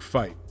entertaining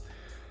fight.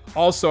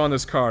 Also on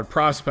this card,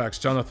 prospects,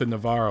 Jonathan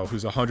Navarro,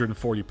 who's a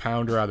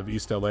 140-pounder out of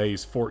East LA.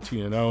 He's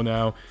 14-0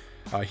 now.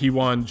 He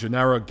won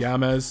Gennaro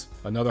Gamez,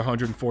 another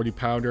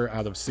 140-pounder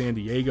out of San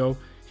Diego.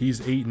 He's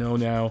 8-0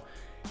 now.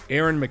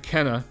 Aaron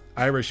McKenna,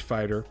 Irish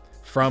fighter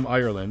from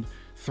Ireland,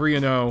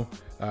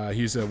 3-0.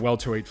 He's a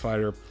welterweight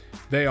fighter.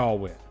 They all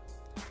win.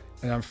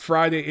 And on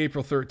Friday,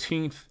 April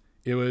 13th,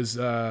 it was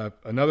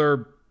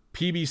another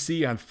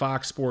PBC on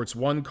Fox Sports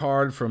 1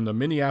 card from the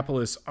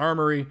Minneapolis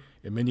Armory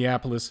in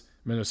Minneapolis,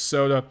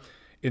 Minnesota.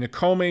 In a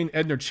co-main,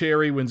 Edner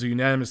Cherry wins a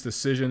unanimous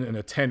decision in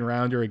a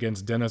 10-rounder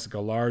against Dennis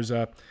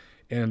Galarza.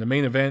 And in the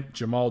main event,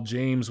 Jamal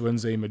James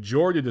wins a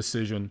majority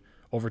decision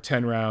over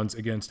 10 rounds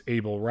against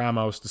Abel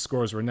Ramos. The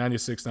scores were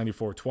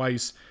 96-94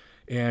 twice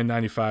and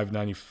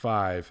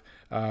 95-95.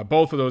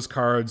 Both of those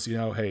cards,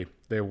 hey,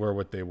 they were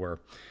what they were.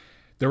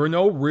 There were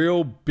no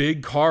real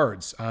big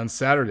cards on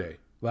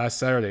last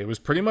Saturday. It was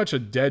pretty much a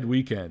dead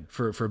weekend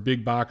for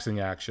big boxing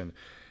action.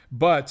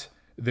 But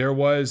there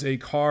was a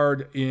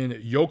card in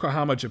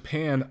Yokohama,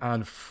 Japan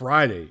on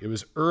Friday. It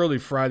was early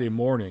Friday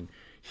morning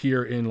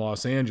here in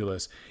Los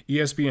Angeles.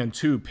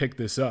 ESPN2 picked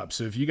this up.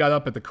 So if you got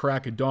up at the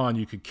crack of dawn,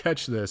 you could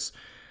catch this.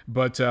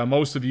 But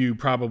most of you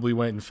probably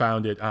went and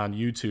found it on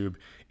YouTube.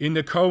 In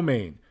the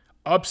co-main,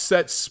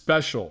 upset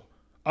special.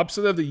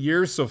 Upset of the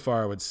year so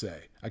far, I would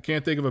say. I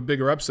can't think of a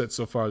bigger upset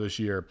so far this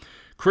year.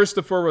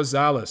 Christopher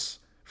Rosales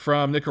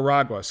from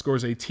Nicaragua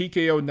scores a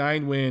TKO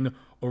 9 win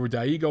over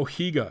Daigo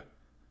Higa.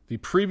 The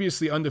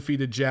previously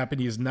undefeated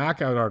Japanese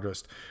knockout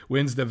artist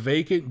wins the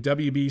vacant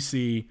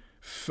WBC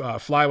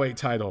flyweight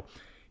title.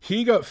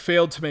 Higa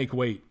failed to make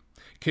weight.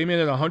 Came in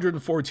at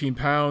 114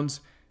 pounds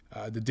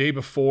the day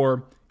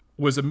before,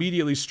 was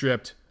immediately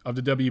stripped of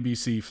the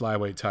WBC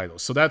flyweight title.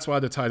 So that's why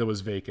the title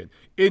was vacant.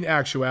 In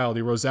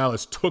actuality,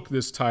 Rosales took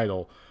this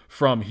title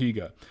from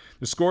Higa.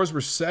 The scores were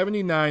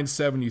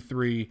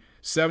 79-73,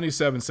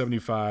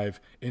 77-75,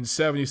 and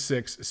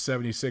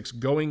 76-76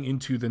 going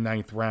into the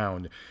 9th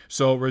round.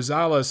 So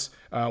Rosales,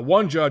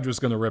 one judge was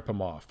going to rip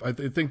him off. I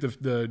think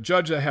the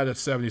judge that had it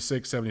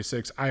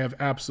 76-76, I have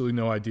absolutely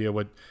no idea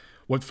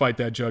what fight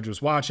that judge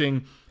was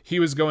watching. He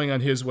was going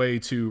on his way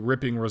to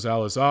ripping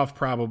Rosales off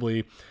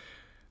probably.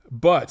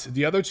 But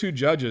the other two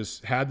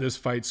judges had this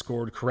fight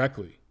scored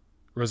correctly.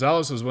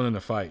 Rosales was winning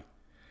the fight.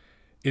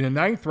 In the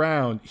ninth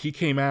round, he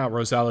came out,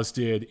 Rosales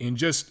did, and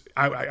just,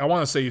 I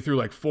want to say he threw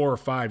like 4 or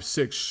 5,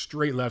 6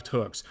 straight left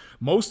hooks,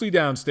 mostly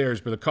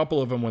downstairs, but a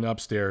couple of them went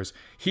upstairs.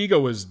 Higa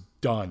was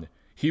done.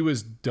 He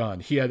was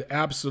done. He had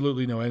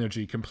absolutely no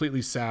energy,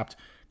 completely sapped,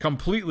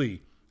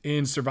 completely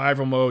in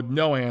survival mode,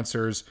 no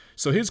answers.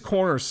 So his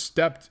corner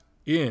stepped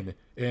in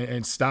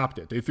and stopped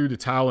it. They threw the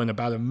towel in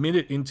about a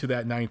minute into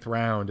that ninth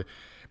round.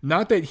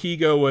 Not that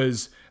Higa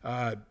was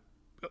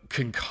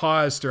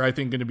concussed or I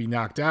think going to be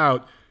knocked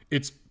out.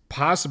 It's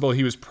possible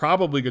he was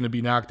probably going to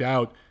be knocked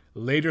out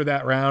later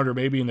that round or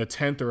maybe in the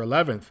 10th or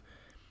 11th.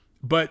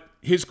 But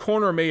his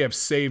corner may have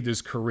saved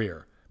his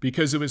career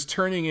because it was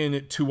turning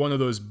into one of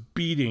those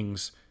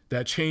beatings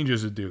that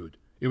changes a dude.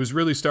 It was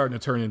really starting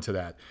to turn into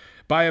that.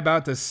 By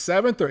about the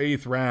 7th or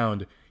 8th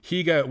round,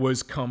 Higa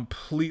was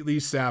completely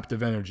sapped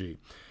of energy.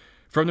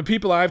 From the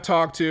people I've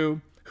talked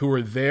to who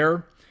were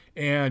there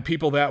and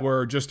people that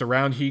were just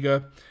around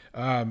Higa,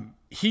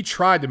 he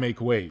tried to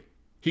make weight.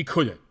 He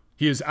couldn't.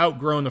 He has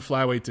outgrown the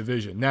flyweight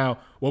division. Now,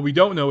 what we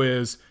don't know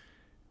is,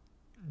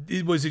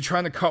 was he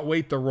trying to cut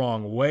weight the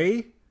wrong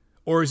way?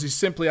 Or is he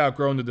simply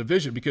outgrown the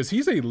division? Because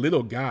he's a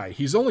little guy.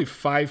 He's only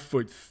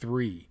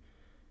 5'3".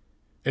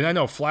 And I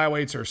know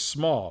flyweights are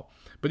small,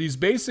 but he's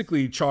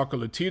basically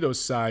Chocolatito's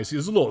size.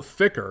 He's a little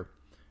thicker.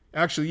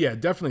 Actually, yeah,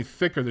 definitely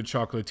thicker than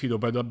Chocolatito,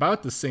 but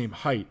about the same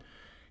height.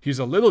 He's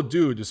a little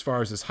dude as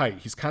far as his height.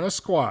 He's kind of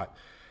squat.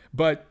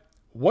 But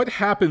what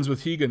happens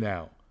with Higa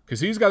now? Because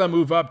he's got to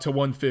move up to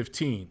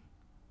 115.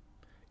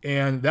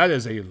 And that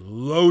is a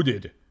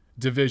loaded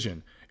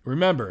division.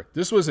 Remember,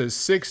 this was his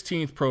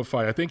 16th pro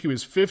fight. I think he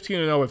was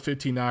 15-0 at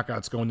 15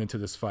 knockouts going into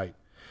this fight.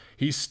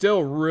 He's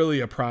still really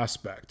a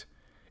prospect.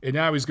 And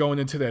now he's going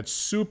into that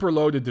super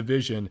loaded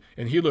division,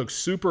 and he looks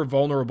super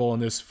vulnerable in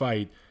this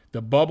fight.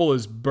 The bubble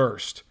is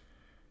burst.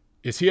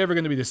 Is he ever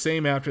going to be the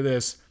same after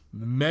this?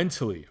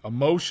 Mentally,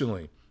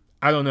 emotionally?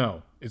 I don't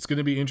know. It's going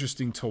to be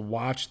interesting to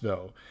watch,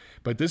 though.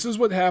 But this is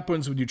what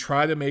happens when you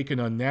try to make an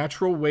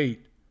unnatural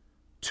weight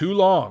too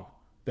long.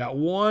 That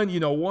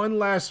one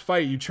last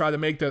fight, you try to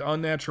make that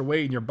unnatural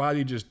weight and your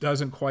body just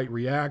doesn't quite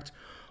react.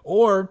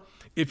 Or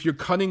if you're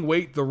cutting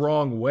weight the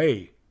wrong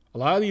way. A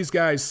lot of these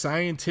guys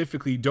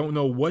scientifically don't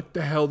know what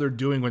the hell they're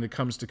doing when it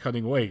comes to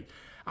cutting weight.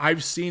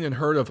 I've seen and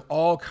heard of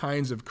all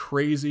kinds of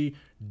crazy,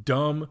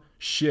 dumb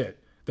shit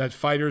that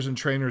fighters and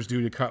trainers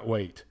do to cut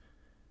weight.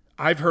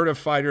 I've heard of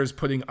fighters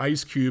putting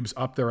ice cubes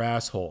up their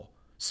asshole.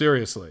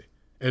 Seriously.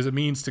 As a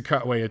means to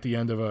cut weight at the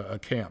end of a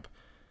camp.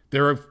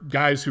 There are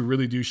guys who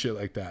really do shit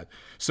like that.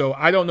 So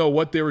I don't know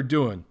what they were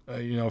doing,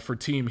 for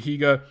Team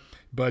Higa,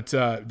 but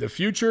the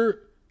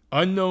future,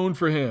 unknown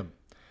for him.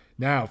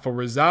 Now, for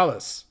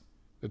Rosales,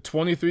 the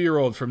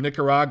 23-year-old from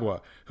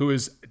Nicaragua, who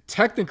is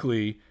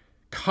technically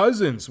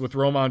cousins with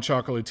Roman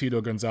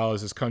Chocolatito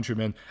Gonzalez, his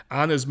countryman,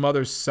 on his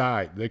mother's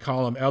side. They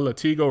call him El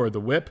Latigo or the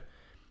Whip.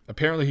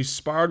 Apparently, he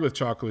sparred with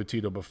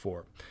Chocolatito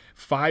before.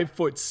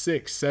 5'6",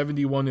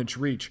 71-inch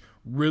reach.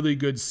 Really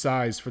good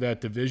size for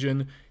that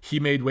division. He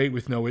made weight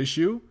with no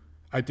issue.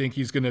 I think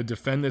he's going to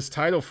defend this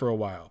title for a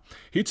while.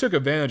 He took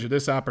advantage of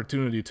this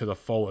opportunity to the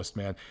fullest,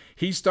 man.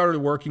 He started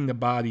working the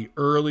body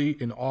early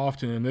and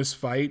often in this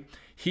fight.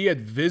 He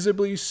had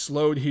visibly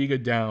slowed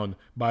Higa down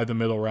by the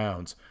middle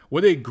rounds.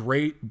 What a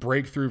great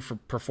breakthrough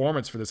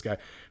performance for this guy,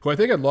 who I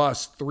think had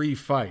lost 3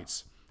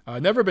 fights.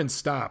 Never been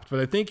stopped,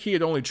 but I think he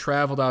had only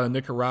traveled out of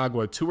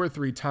Nicaragua 2 or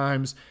 3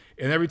 times,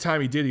 and every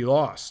time he did, he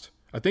lost.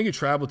 I think he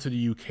traveled to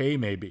the UK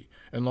maybe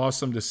and lost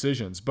some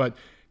decisions, but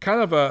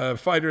kind of a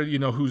fighter,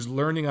 who's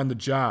learning on the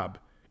job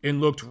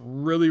and looked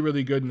really,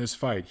 really good in this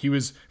fight. He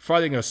was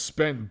fighting a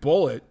spent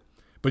bullet,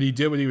 but he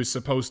did what he was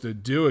supposed to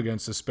do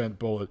against a spent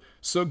bullet.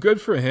 So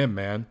good for him,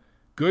 man.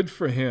 Good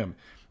for him.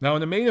 Now,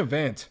 in the main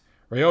event,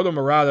 Ryota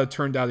Murata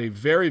turned out a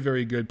very,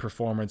 very good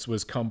performance,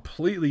 was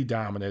completely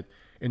dominant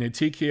in a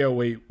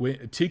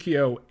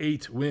TKO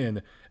 8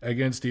 win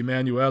against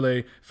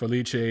Emanuele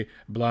Felice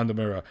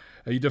Blandamura.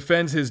 He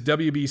defends his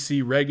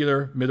WBC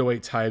regular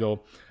middleweight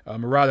title.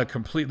 Murata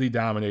completely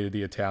dominated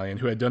the Italian,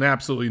 who had done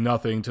absolutely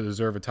nothing to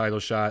deserve a title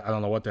shot. I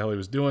don't know what the hell he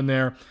was doing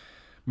there.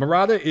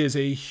 Murata is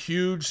a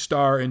huge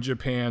star in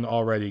Japan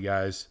already,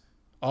 guys.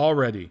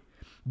 Already.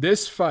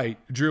 This fight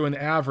drew an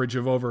average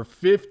of over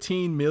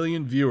 15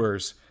 million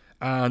viewers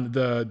on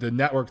the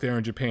network there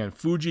in Japan,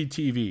 Fuji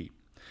TV.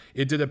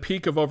 It did a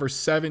peak of over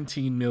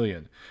 17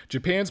 million.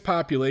 Japan's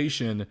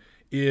population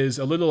is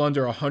a little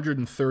under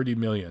 130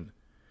 million.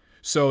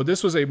 So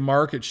this was a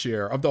market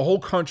share of the whole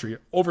country.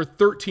 Over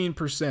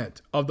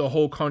 13% of the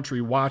whole country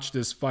watched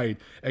this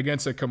fight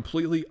against a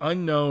completely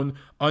unknown,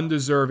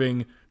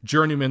 undeserving,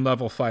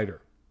 journeyman-level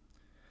fighter.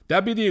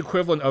 That'd be the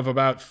equivalent of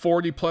about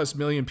 40 plus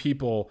million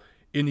people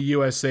in the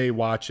USA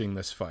watching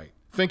this fight.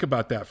 Think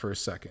about that for a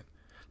second.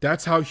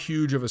 That's how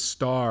huge of a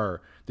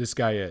star this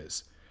guy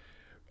is.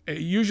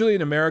 Usually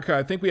in America,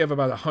 I think we have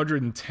about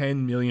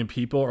 110 million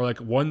people, or like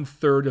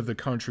 1/3 of the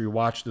country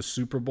watch the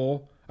Super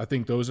Bowl. I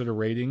think those are the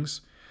ratings.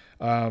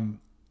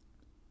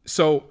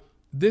 So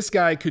this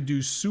guy could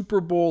do Super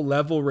Bowl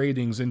level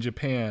ratings in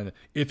Japan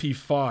if he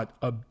fought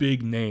a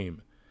big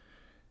name.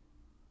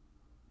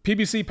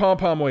 PBC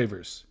pom-pom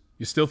waivers.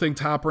 You still think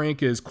Top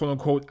Rank is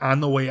quote-unquote on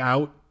the way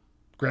out?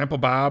 Grandpa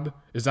Bob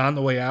is on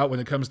the way out when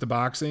it comes to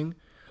boxing?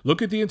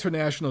 Look at the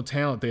international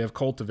talent they have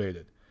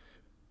cultivated.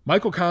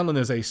 Michael Conlan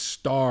is a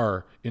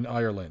star in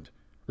Ireland.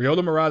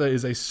 Ryota Murata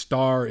is a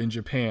star in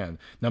Japan.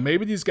 Now,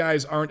 maybe these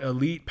guys aren't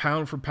elite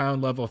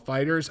pound-for-pound level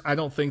fighters. I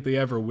don't think they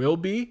ever will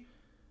be.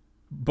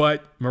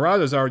 But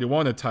Murata's already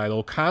won a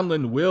title.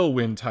 Conlan will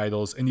win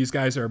titles. And these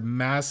guys are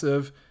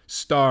massive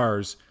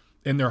stars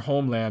in their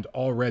homeland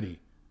already.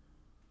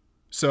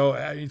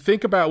 So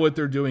think about what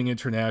they're doing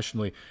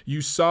internationally. You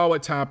saw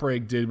what Top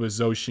Rank did with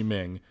Zhou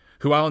Shiming,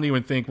 who I don't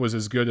even think was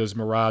as good as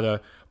Murata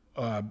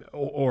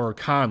or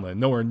Conlan,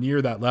 nowhere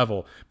near that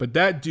level. But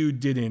that dude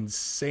did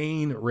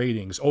insane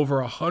ratings.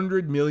 Over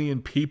 100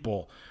 million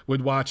people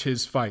would watch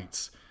his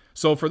fights.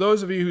 So for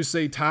those of you who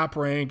say Top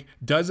Rank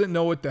doesn't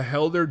know what the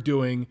hell they're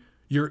doing,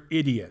 you're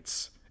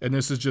idiots. And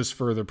this is just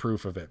further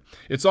proof of it.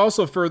 It's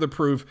also further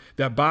proof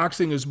that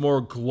boxing is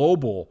more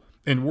global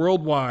and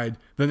worldwide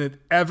than it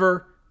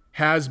ever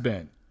has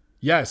been.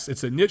 Yes,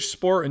 it's a niche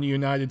sport in the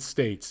United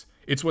States.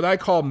 It's what I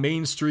call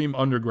mainstream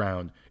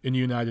underground in the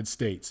United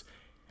States.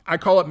 I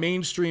call it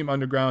mainstream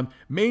underground.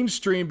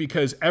 Mainstream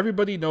because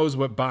everybody knows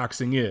what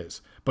boxing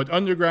is, but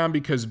underground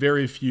because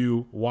very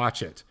few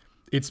watch it.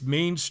 It's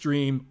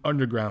mainstream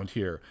underground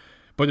here.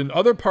 But in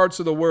other parts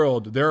of the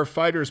world, there are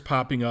fighters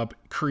popping up,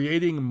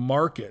 creating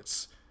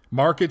markets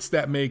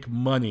that make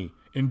money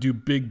and do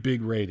big,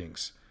 big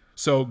ratings.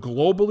 So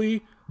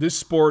globally, this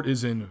sport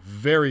is in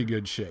very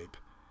good shape.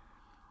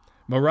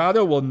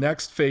 Murata will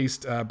next face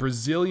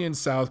Brazilian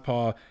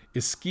southpaw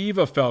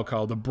Esquiva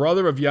Falcao, the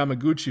brother of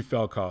Yamaguchi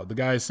Falcao. The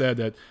guy I said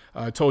that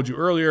I told you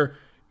earlier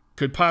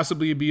could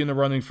possibly be in the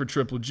running for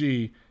Triple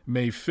G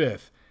May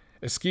 5th.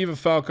 Esquiva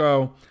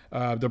Falcao,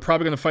 they're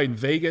probably going to fight in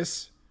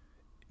Vegas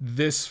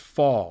this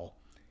fall.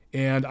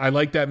 And I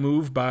like that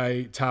move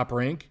by Top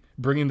Rank,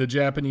 bringing the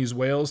Japanese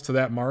whales to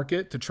that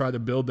market to try to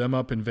build them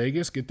up in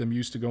Vegas, get them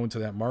used to going to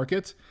that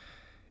market.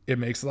 It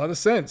makes a lot of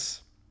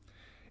sense.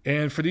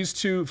 And for these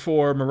two,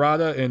 for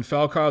Murata and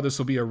Falcao, this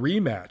will be a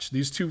rematch.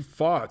 These two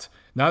fought,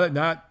 not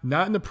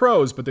in the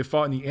pros, but they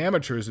fought in the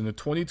amateurs in the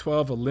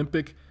 2012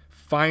 Olympic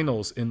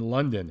finals in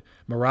London.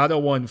 Murata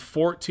won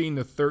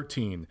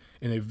 14-13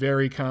 in a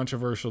very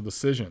controversial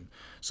decision.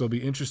 So it'll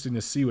be interesting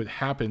to see what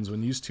happens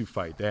when these two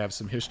fight. They have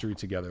some history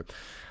together.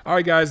 All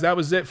right, guys, that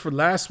was it for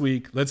last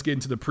week. Let's get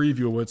into the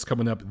preview of what's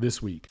coming up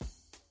this week.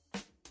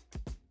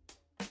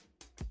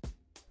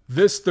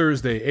 This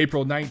Thursday,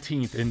 April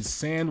 19th in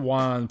San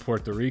Juan,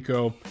 Puerto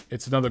Rico.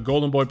 It's another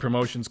Golden Boy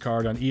Promotions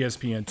card on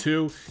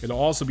ESPN2. It'll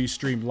also be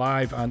streamed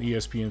live on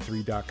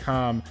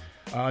ESPN3.com.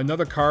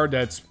 Another card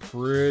that's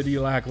pretty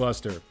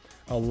lackluster.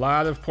 A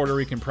lot of Puerto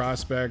Rican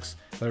prospects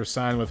that are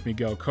signed with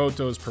Miguel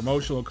Cotto's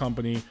promotional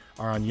company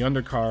are on the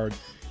undercard.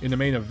 In the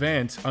main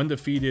event,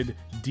 undefeated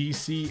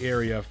DC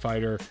area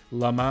fighter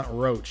Lamont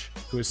Roach,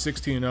 who is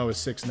 16-0 with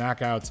 6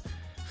 knockouts,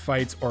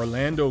 fights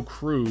Orlando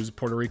Cruz,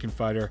 Puerto Rican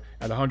fighter,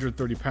 at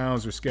 130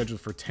 pounds. They're scheduled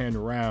for 10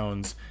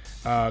 rounds.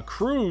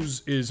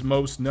 Cruz is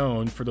most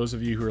known, for those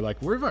of you who are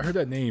like, where have I heard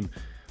that name?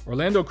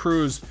 Orlando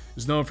Cruz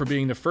is known for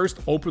being the first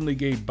openly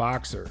gay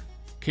boxer.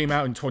 Came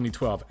out in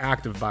 2012,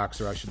 active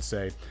boxer, I should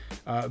say.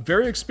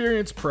 Very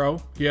experienced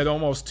pro. He had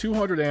almost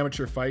 200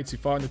 amateur fights. He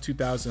fought in the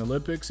 2000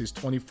 Olympics. He's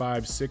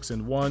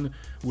 25-6-1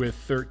 with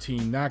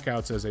 13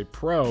 knockouts as a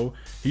pro.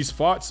 He's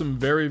fought some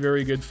very,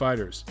 very good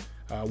fighters.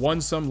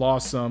 Won some,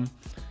 lost some.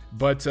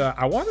 But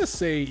I want to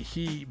say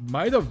he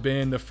might have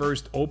been the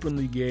first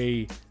openly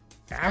gay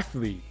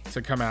athlete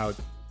to come out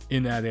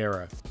in that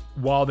era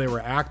while they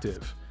were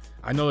active.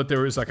 I know that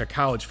there was like a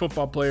college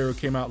football player who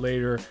came out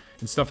later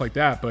and stuff like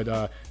that, but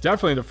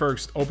definitely the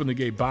first openly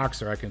gay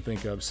boxer I can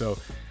think of. So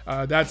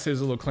that's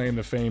his little claim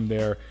to fame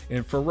there.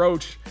 And for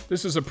Roach,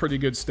 this is a pretty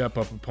good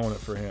step-up opponent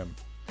for him.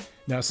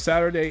 Now,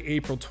 Saturday,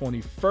 April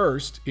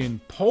 21st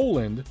in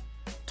Poland,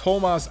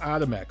 Tomasz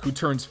Adamek, who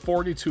turns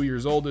 42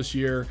 years old this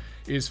year,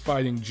 is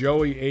fighting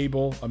Joey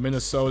Abel, a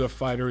Minnesota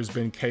fighter who's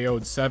been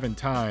KO'd 7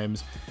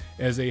 times,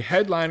 as a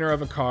headliner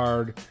of a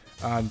card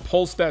on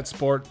Polstat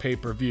Sport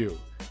pay-per-view.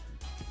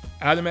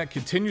 Adamek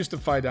continues to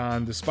fight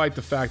on despite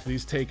the fact that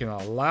he's taken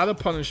a lot of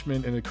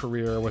punishment in a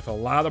career with a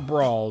lot of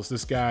brawls.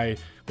 This guy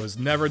was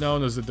never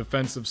known as a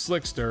defensive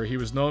slickster. He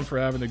was known for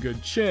having a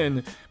good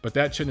chin, but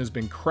that chin has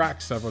been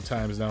cracked several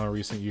times now in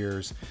recent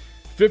years.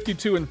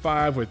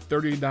 52-5 with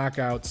 30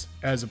 knockouts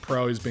as a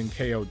pro. He's been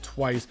KO'd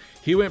twice.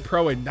 He went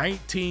pro in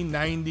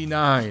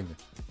 1999.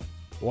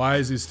 Why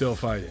is he still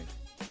fighting?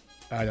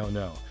 I don't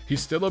know.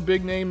 He's still a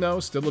big name,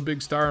 though. Still a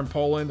big star in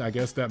Poland. I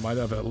guess that might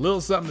have a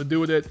little something to do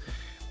with it.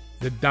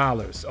 The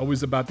dollars.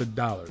 Always about the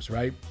dollars,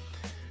 right?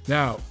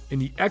 Now, in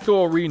the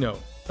Echo Arena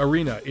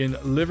in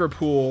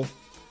Liverpool,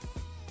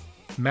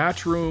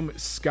 Matchroom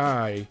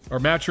Sky, or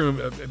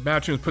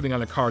Matchroom's putting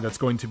on a card that's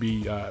going to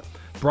be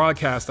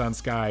broadcast on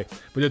Sky,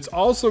 but it's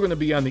also going to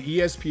be on the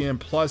ESPN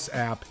Plus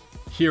app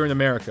here in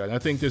America. And I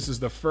think this is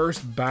the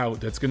first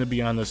bout that's going to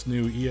be on this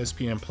new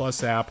ESPN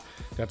Plus app.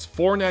 That's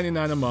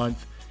 $4.99 a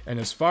month. And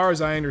as far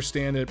as I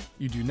understand it,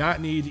 you do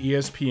not need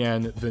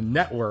ESPN, the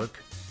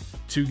network,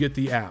 to get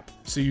the app.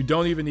 So you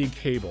don't even need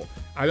cable.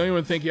 I don't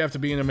even think you have to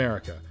be in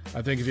America.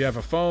 I think if you have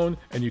a phone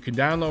and you can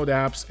download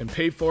apps and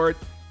pay for it,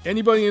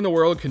 anybody in the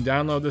world can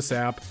download this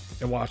app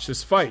and watch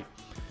this fight.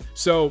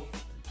 So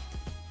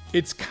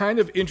it's kind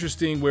of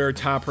interesting where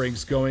Top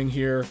Rank's going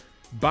here.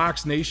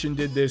 Box Nation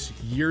did this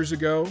years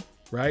ago,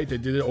 right? They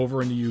did it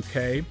over in the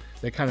UK.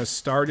 They kind of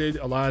started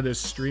a lot of this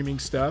streaming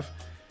stuff.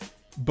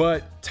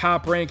 But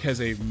Top Rank has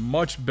a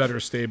much better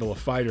stable of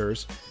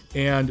fighters,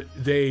 and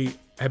they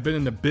have been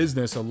in the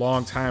business a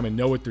long time and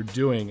know what they're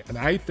doing. And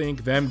I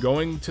think them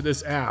going to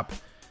this app,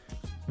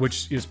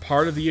 which is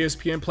part of the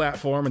ESPN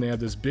platform, and they have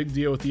this big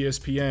deal with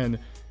ESPN,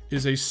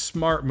 is a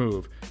smart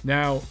move.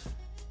 Now,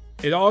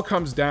 it all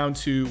comes down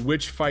to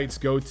which fights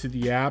go to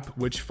the app,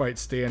 which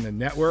fights stay on the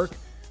network.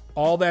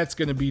 All that's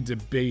going to be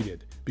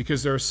debated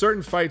because there are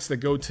certain fights that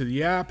go to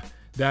the app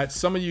that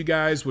some of you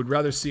guys would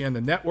rather see on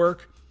the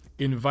network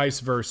and vice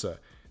versa.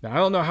 Now, I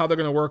don't know how they're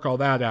going to work all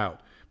that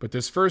out, but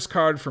this first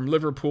card from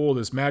Liverpool,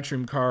 this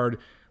Matchroom card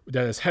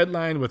that is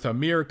headlined with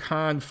Amir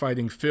Khan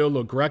fighting Phil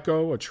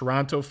LoGreco, a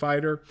Toronto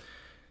fighter,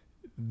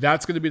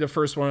 that's going to be the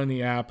first one in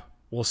the app.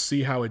 We'll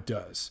see how it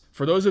does.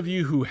 For those of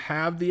you who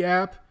have the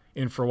app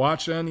and for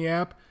watching on the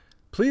app,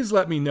 please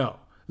let me know.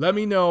 Let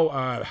me know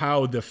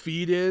how the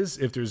feed is,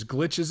 if there's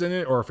glitches in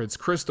it, or if it's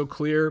crystal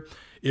clear.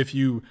 If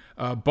you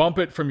bump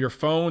it from your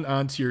phone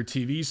onto your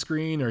TV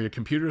screen or your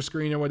computer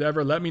screen or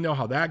whatever, let me know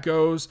how that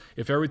goes,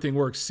 if everything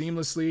works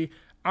seamlessly.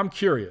 I'm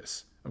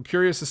curious. I'm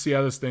curious to see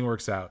how this thing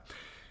works out.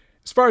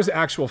 As far as the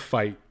actual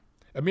fight,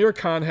 Amir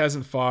Khan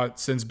hasn't fought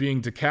since being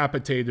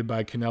decapitated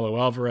by Canelo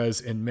Alvarez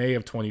in May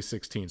of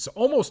 2016. So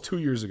almost 2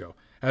 years ago,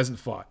 hasn't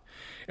fought.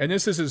 And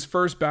this is his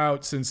first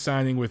bout since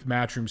signing with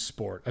Matchroom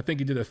Sport. I think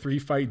he did a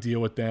 3-fight deal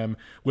with them,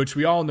 which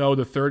we all know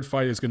the third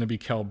fight is going to be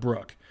Kell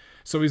Brook.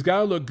 So he's got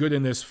to look good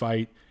in this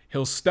fight.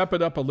 He'll step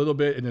it up a little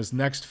bit in his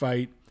next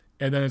fight,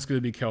 and then it's going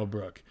to be Kell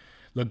Brook.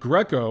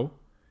 LoGreco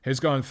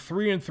has gone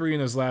 3-3 in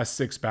his last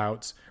 6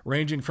 bouts,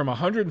 ranging from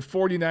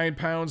 149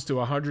 pounds to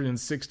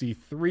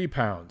 163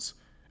 pounds.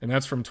 And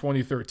that's from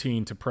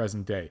 2013 to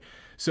present day.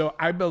 So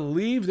I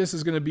believe this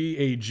is going to be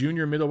a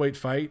junior middleweight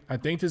fight. I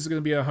think this is going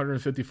to be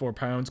 154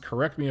 pounds.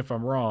 Correct me if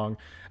I'm wrong.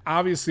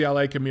 Obviously, I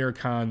like Amir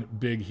Khan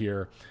big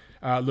here.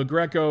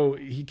 LoGreco,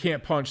 he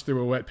can't punch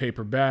through a wet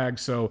paper bag,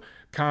 so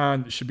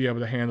Khan should be able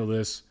to handle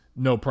this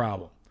no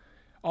problem.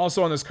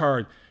 Also on this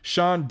card,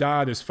 Sean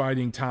Dodd is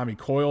fighting Tommy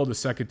Coyle, the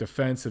second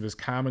defense of his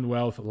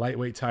Commonwealth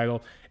lightweight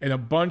title, and a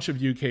bunch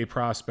of UK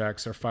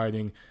prospects are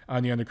fighting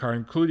on the undercard,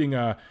 including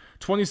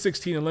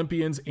 2016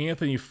 Olympians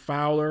Anthony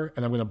Fowler,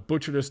 and I'm going to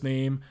butcher this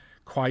name,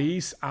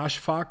 Qais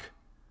Ashfaq.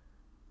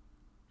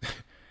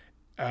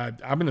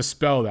 I'm going to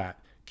spell that.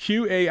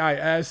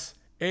 Qaisashfaq.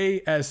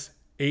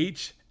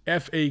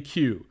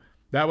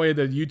 That way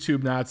the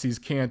YouTube Nazis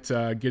can't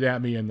get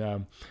at me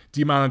and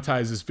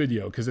demonetize this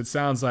video, because it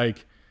sounds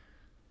like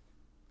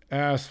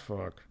ass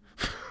fuck.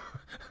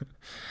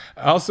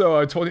 Also,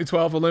 a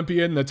 2012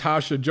 Olympian,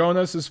 Natasha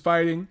Jonas, is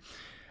fighting.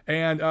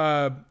 And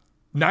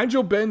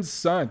Nigel Benn's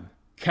son,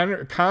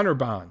 Connor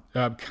Ben,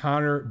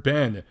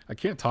 I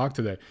can't talk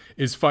today,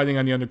 is fighting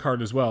on the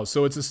undercard as well.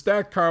 So it's a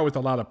stacked card with a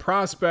lot of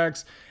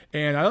prospects.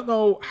 And I don't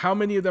know how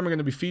many of them are going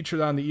to be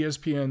featured on the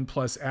ESPN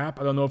Plus app.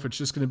 I don't know if it's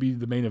just going to be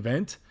the main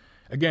event.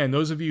 Again,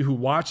 those of you who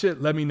watch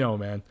it, let me know,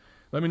 man.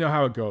 Let me know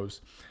how it goes.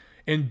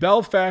 In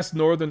Belfast,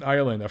 Northern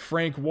Ireland, a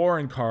Frank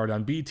Warren card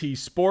on BT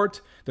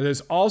Sport that is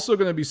also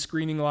going to be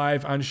screening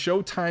live on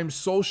Showtime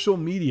social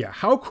media.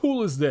 How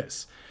cool is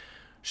this?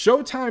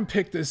 Showtime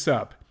picked this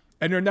up,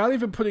 and they're not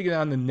even putting it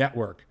on the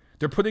network.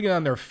 They're putting it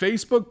on their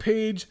Facebook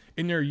page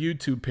and their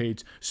YouTube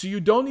page. So you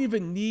don't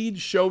even need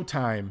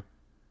Showtime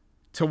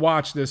to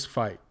watch this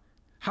fight.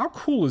 How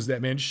cool is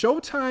that, man?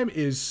 Showtime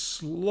is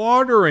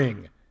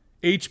slaughtering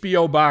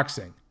HBO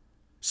boxing.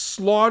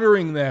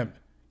 Slaughtering them.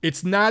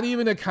 It's not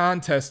even a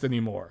contest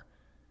anymore.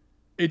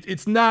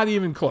 It's not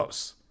even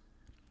close.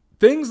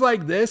 Things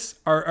like this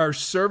are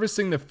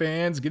servicing the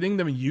fans, getting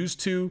them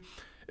used to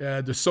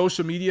the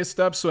social media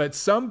stuff. So at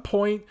some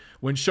point,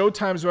 when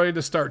Showtime's ready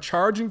to start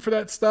charging for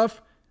that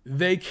stuff,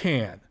 they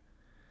can.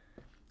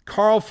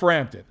 Carl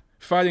Frampton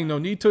fighting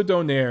Nonito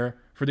Donaire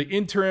for the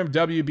interim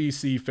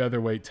WBC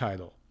featherweight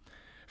title.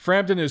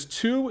 Frampton is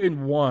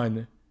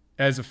 2-1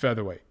 as a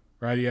featherweight,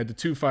 right? He had the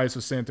 2 fights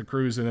with Santa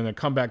Cruz and then a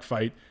comeback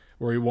fight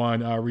where he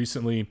won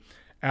recently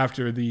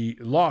after the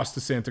loss to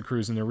Santa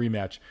Cruz in the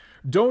rematch.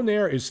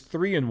 Donaire is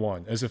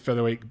 3-1 as a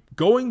featherweight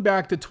going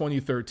back to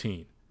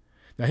 2013.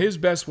 Now, his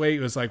best weight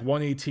was like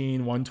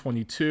 118,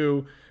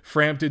 122.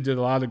 Frampton did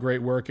a lot of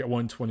great work at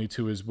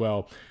 122 as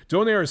well.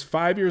 Donaire is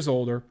 5 years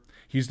older.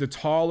 He's the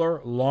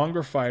taller,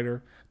 longer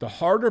fighter, the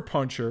harder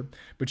puncher,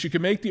 but you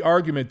can make the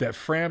argument that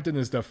Frampton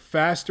is the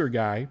faster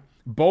guy,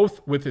 both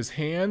with his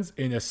hands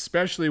and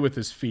especially with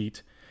his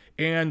feet,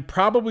 and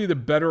probably the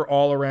better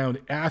all-around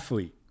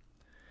athlete.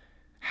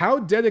 How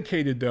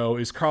dedicated, though,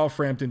 is Carl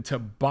Frampton to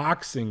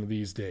boxing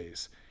these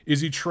days?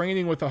 Is he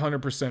training with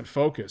 100%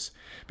 focus?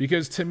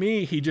 Because to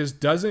me, he just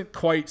doesn't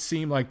quite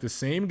seem like the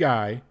same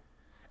guy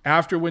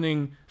after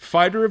winning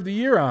Fighter of the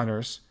Year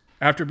honors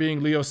after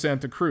being Leo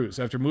Santa Cruz,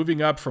 after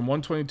moving up from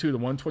 122 to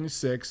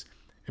 126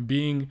 and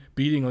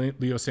beating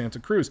Leo Santa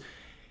Cruz.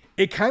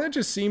 It kind of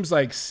just seems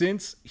like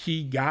since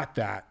he got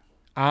that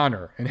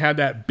honor and had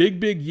that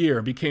big year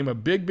and became a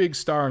big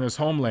star in his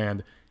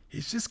homeland,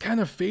 he's just kind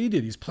of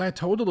faded. He's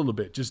plateaued a little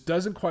bit. Just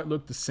doesn't quite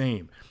look the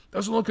same.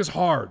 Doesn't look as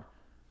hard.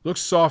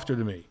 Looks softer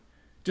to me,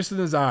 just in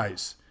his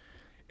eyes.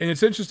 And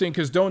it's interesting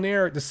because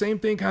Donaire, the same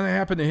thing kind of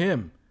happened to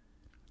him.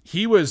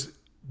 He was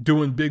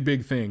doing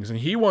big things, and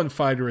he won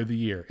Fighter of the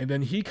Year, and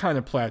then he kind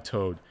of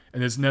plateaued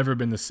and has never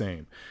been the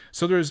same.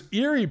 So there's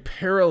eerie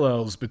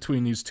parallels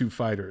between these two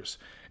fighters,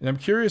 and I'm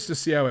curious to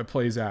see how it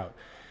plays out.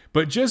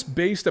 But just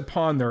based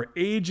upon their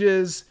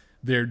ages,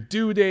 their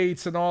due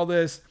dates, and all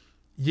this,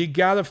 you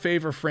got to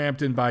favor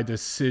Frampton by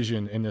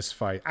decision in this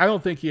fight. I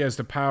don't think he has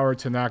the power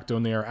to knock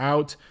Donaire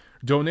out.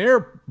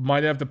 Donaire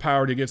might have the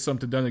power to get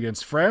something done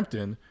against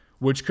Frampton,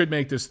 which could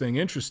make this thing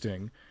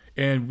interesting,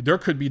 and there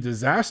could be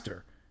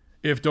disaster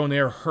if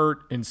Donaire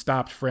hurt and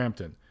stopped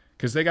Frampton,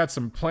 because they got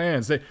some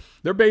plans.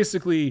 They're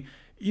basically,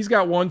 he's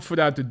got one foot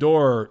out the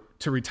door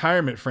to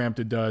retirement,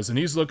 Frampton does, and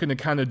he's looking to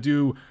kind of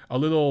do a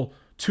little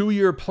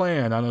 2-year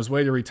plan on his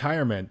way to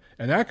retirement,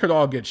 and that could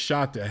all get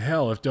shot to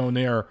hell if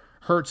Donaire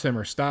hurts him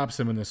or stops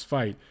him in this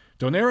fight.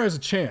 Donaire has a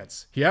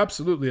chance. He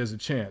absolutely has a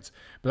chance,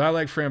 but I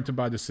like Frampton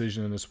by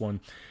decision in this one.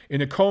 In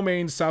the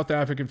co-main, South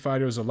African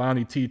fighter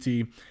Zolani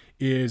Titi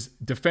is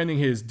defending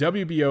his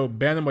WBO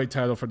bantamweight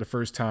title for the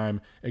first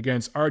time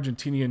against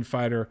Argentinian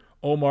fighter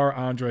Omar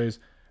Andres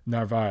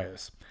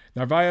Narvaez.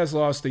 Narvaez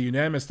lost a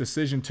unanimous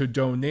decision to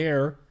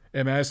Donaire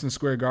at Madison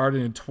Square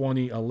Garden in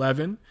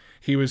 2011.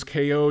 He was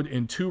KO'd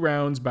in 2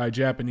 rounds by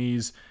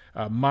Japanese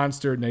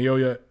monster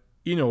Naoya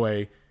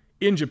Inoue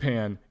in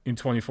Japan in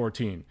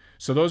 2014.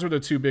 So those were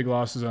the 2 big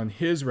losses on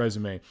his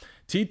resume.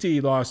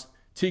 Titi lost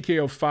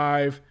TKO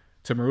 5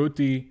 to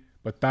Maruti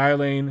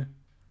Bathilane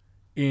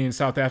in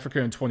South Africa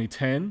in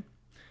 2010.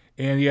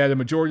 And he had a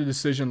majority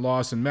decision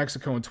loss in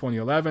Mexico in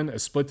 2011, a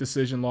split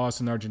decision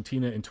loss in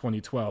Argentina in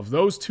 2012.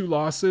 Those 2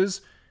 losses,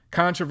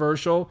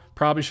 controversial,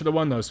 probably should have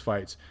won those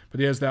fights.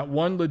 But he has that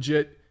one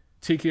legit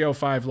TKO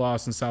 5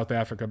 loss in South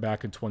Africa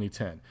back in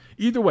 2010.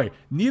 Either way,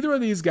 neither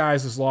of these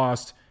guys has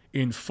lost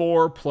in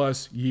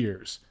 4+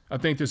 years. I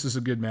think this is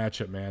a good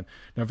matchup, man.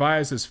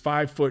 Narvaez is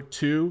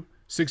 5'2",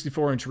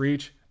 64-inch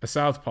reach, a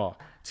southpaw.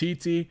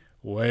 Titi,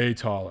 way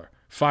taller.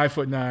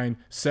 5'9",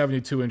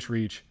 72-inch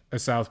reach, a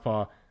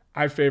southpaw.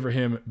 I favor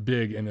him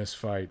big in this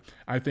fight.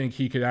 I think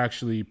he could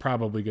actually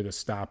probably get a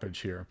stoppage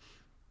here.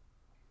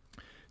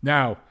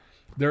 Now,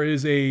 there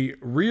is a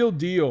Real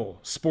Deal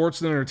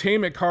sports and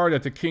entertainment card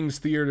at the King's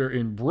Theater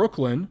in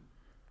Brooklyn.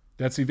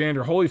 That's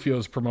Evander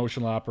Holyfield's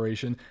promotional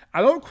operation.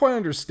 I don't quite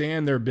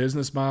understand their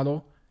business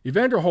model.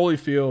 Evander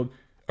Holyfield,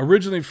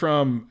 originally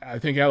from, I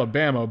think,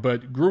 Alabama,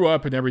 but grew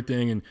up and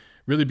everything and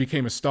really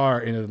became a star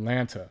in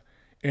Atlanta.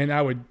 And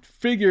I would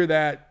figure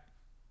that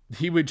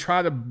he would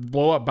try to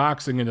blow up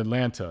boxing in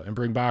Atlanta and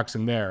bring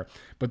boxing there.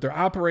 But they're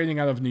operating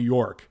out of New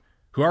York,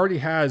 who already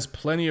has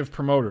plenty of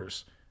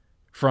promoters,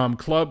 from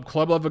club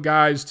level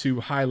guys to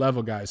high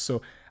level guys.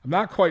 So I'm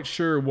not quite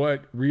sure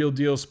what Real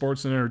Deal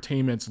Sports and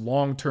Entertainment's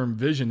long-term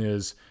vision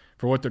is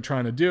for what they're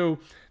trying to do.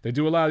 They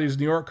do a lot of these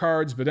New York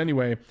cards, but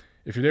anyway,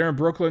 if you're there in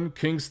Brooklyn,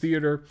 King's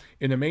Theater,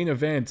 in the main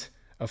event,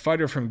 a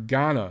fighter from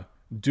Ghana,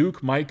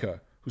 Duke Micah,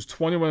 who's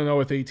 21-0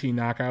 with 18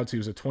 knockouts. He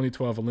was a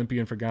 2012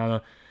 Olympian for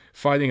Ghana,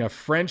 fighting a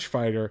French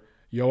fighter,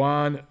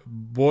 Yohan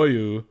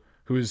Boyou,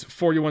 who is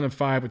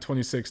 41-5 with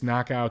 26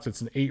 knockouts. It's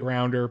an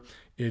 8-rounder.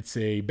 It's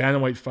a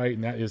bantamweight fight,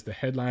 and that is the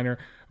headliner.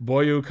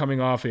 Boyou coming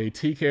off a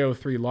TKO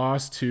 3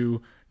 loss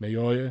to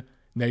Naoya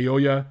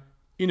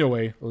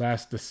Inoue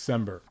last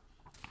December.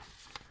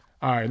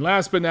 All right, and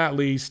last but not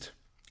least,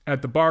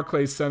 at the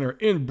Barclays Center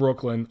in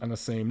Brooklyn on the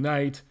same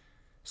night.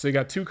 So you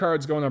got 2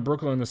 cards going on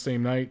Brooklyn on the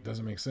same night.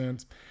 Doesn't make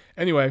sense.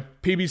 Anyway,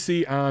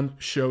 PBC on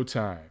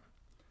Showtime.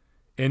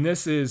 And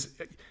this is...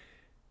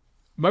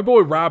 My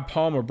boy Rob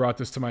Palmer brought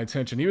this to my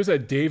attention. He was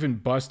at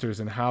Dave & Buster's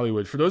in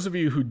Hollywood. For those of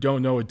you who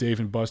don't know what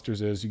Dave &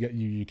 Buster's is, you get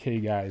you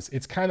UK guys.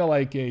 It's kind of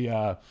like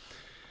a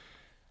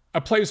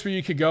place where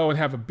you could go and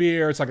have a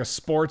beer. It's like a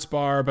sports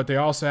bar, but they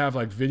also have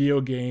like video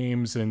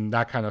games and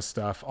that kind of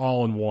stuff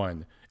all in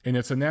one. And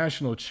it's a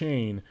national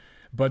chain.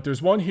 But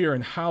there's one here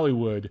in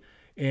Hollywood.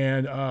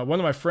 And one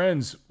of my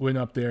friends went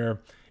up there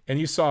and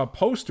he saw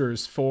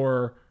posters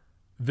for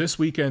this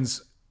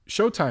weekend's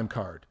Showtime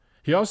card.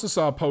 He also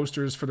saw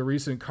posters for the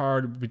recent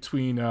card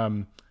between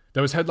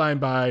that was headlined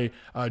by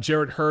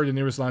Jarrett Hurd and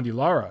Irizlandi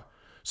Lara.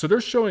 So they're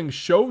showing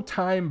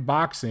Showtime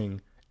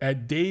boxing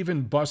at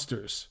Dave &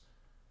 Buster's.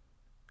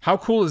 How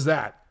cool is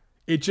that?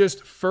 It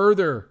just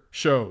further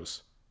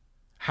shows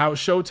how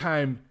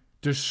Showtime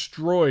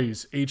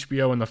destroys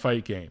HBO in the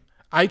fight game.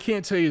 I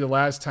can't tell you the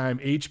last time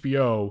an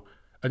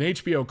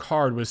HBO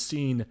card was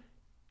seen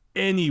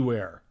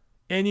anywhere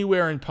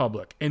in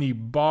public, any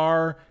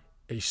bar,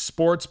 a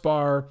sports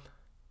bar,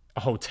 a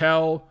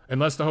hotel,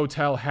 unless the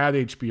hotel had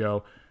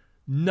HBO,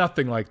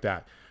 nothing like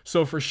that.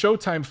 So for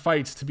Showtime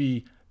fights to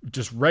be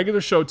just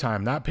regular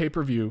Showtime, not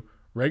pay-per-view,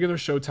 regular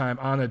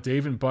Showtime on a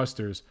Dave &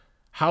 Buster's,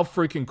 How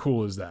freaking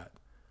cool is that?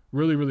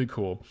 Really, really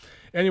cool.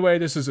 Anyway,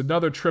 this is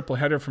another triple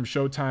header from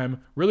Showtime.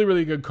 Really,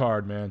 really good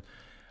card, man.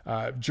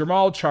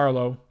 Jermall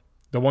Charlo,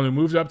 the one who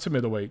moved up to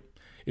middleweight,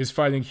 is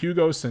fighting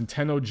Hugo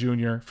Centeno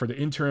Jr. for the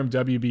interim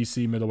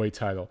WBC middleweight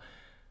title.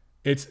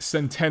 It's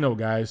Centeno,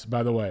 guys,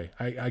 by the way.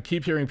 I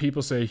keep hearing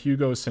people say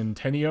Hugo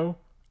Centeno.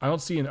 I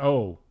don't see an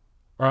O.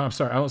 Or I'm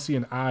sorry, I don't see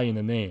an I in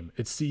the name.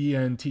 It's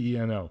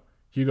Centeno.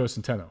 Hugo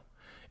Centeno.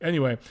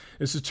 Anyway,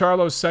 this is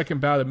Charlo's second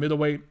bout at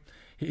middleweight.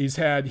 He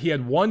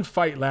had one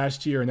fight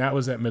last year, and that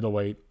was at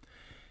middleweight.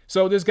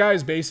 So this guy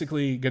is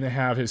basically going to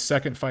have his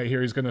second fight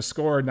here. He's going to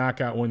score a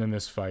knockout win in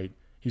this fight.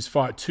 He's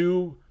fought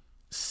two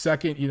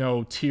second,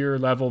 tier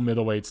level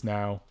middleweights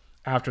now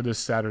after this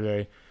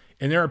Saturday.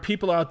 And there are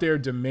people out there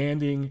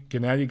demanding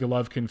Gennady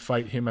Golovkin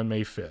fight him on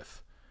May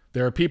 5th.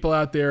 There are people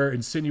out there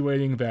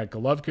insinuating that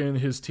Golovkin and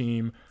his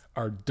team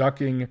are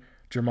ducking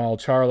Jermall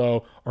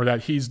Charlo or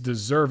that he's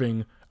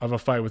deserving of a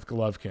fight with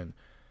Golovkin.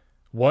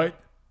 What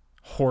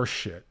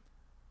horseshit.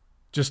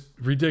 Just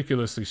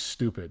ridiculously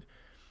stupid.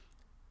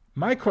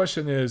 My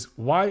question is,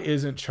 why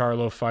isn't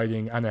Charlo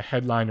fighting on a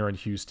headliner in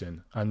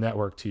Houston on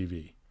network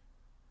TV?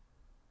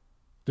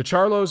 The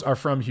Charlos are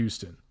from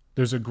Houston.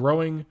 There's a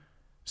growing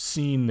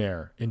scene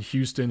there in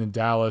Houston and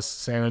Dallas,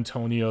 San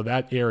Antonio,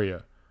 that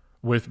area,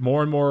 with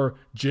more and more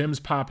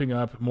gyms popping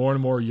up, more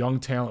and more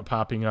young talent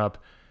popping up.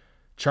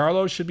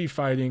 Charlo should be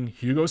fighting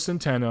Hugo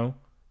Centeno,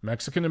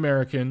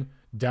 Mexican-American,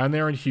 down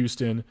there in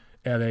Houston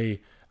at a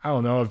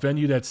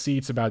venue that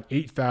seats about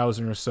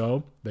 8,000 or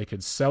so. They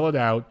could sell it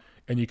out,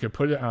 and you could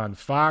put it on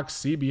Fox,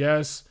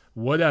 CBS,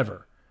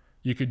 whatever.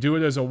 You could do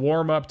it as a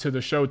warm-up to the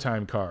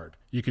Showtime card.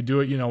 You could do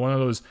it, one of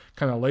those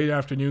kind of late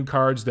afternoon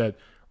cards that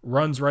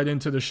runs right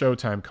into the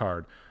Showtime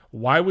card.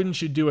 Why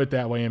wouldn't you do it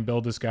that way and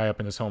build this guy up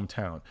in his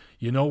hometown?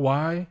 You know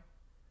why?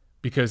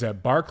 Because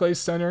at Barclays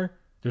Center,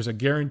 there's a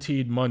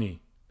guaranteed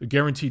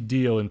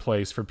deal in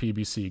place for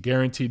PBC.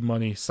 Guaranteed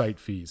money, site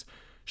fees.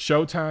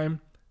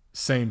 Showtime,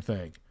 same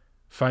thing.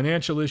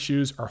 Financial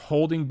issues are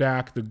holding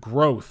back the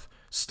growth,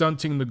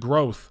 stunting the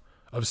growth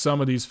of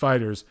some of these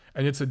fighters,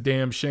 and it's a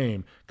damn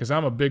shame because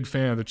I'm a big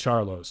fan of the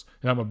Charlos,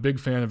 and I'm a big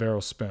fan of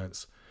Errol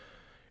Spence.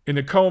 In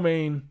the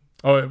co-main,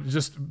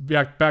 just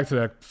back to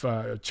that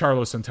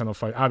Charlo Centeno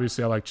fight.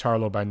 Obviously, I like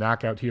Charlo by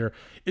knockout here.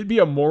 It'd be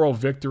a moral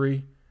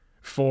victory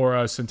for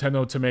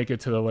Centeno to make it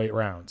to the late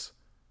rounds,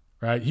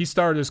 right? He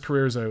started his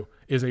career as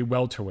a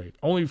welterweight,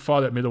 only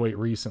fought at middleweight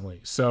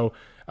recently. So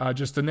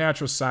just the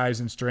natural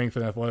size and strength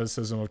and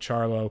athleticism of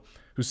Charlo,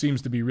 who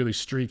seems to be really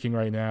streaking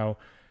right now,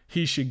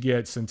 he should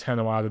get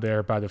Centeno out of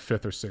there by the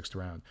 5th or 6th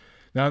round.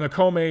 Now, in the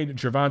co-main,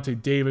 Gervonta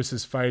Davis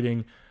is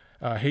fighting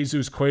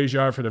Jesus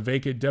Cuellar for the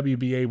vacant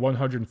WBA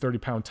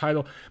 130-pound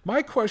title.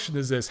 My question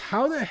is this: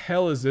 how the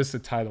hell is this a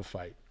title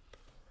fight?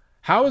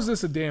 How is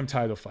this a damn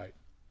title fight?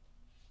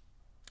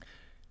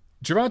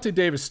 Gervonta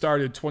Davis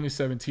started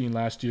 2017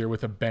 last year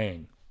with a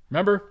bang.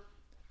 Remember?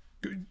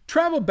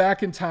 Travel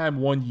back in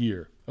time 1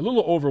 year, a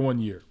little over 1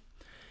 year.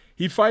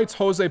 He fights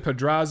Jose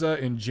Pedraza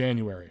in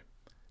January,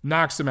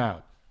 knocks him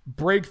out.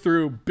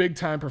 Breakthrough,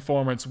 big-time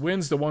performance,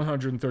 wins the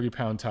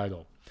 130-pound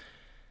title.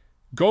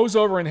 Goes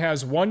over and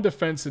has one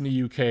defense in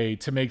the UK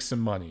to make some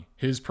money.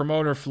 His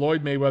promoter,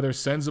 Floyd Mayweather,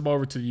 sends him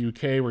over to the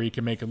UK where he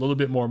can make a little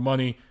bit more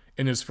money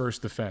in his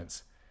first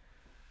defense.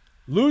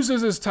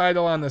 Loses his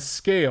title on the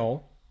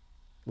scale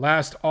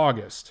last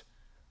August,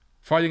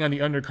 fighting on the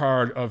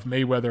undercard of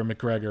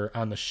Mayweather-McGregor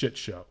on the shit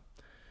show.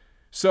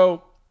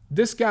 So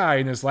this guy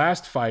in his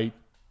last fight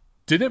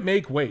didn't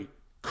make weight,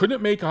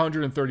 couldn't make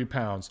 130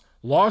 pounds,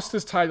 lost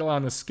his title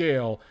on the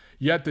scale,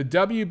 yet the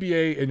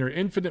WBA, in their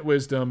infinite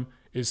wisdom,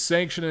 is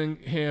sanctioning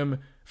him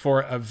for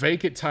a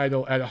vacant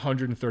title at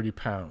 130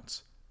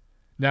 pounds.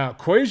 Now,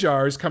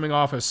 Cuellar is coming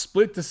off a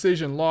split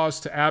decision loss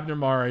to Abner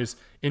Mares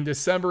in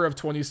December of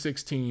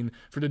 2016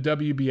 for the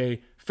WBA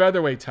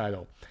featherweight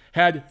title.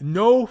 Had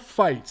no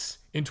fights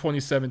in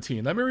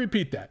 2017. Let me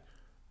repeat that.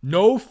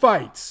 No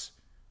fights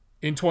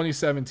in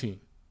 2017.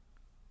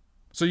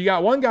 So you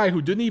got one guy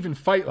who didn't even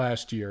fight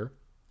last year,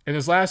 and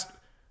his last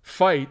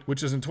fight,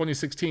 which is in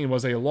 2016,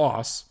 was a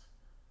loss.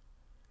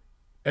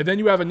 And then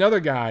you have another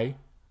guy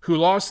who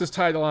lost his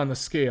title on the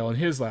scale in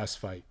his last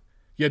fight.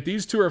 Yet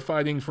these two are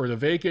fighting for the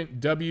vacant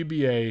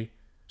WBA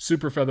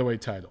super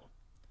featherweight title.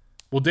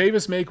 Will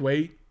Davis make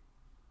weight?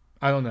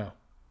 I don't know.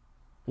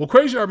 Will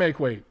Cuellar make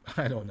weight?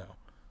 I don't know.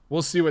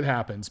 We'll see what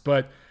happens.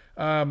 But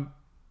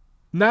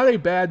not a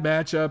bad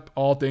matchup,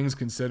 all things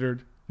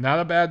considered. Not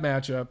a bad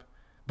matchup,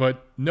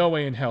 but no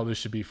way in hell this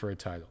should be for a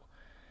title.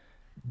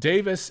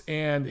 Davis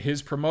and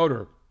his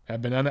promoter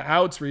have been on the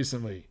outs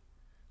recently.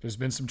 There's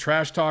been some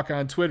trash talk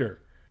on Twitter.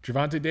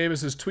 Gervonta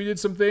Davis has tweeted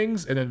some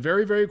things and then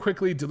very, very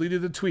quickly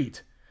deleted the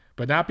tweet.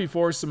 But not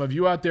before some of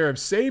you out there have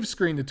save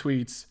screened the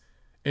tweets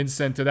and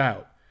sent it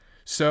out.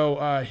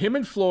 So him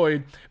and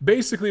Floyd,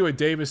 basically what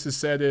Davis has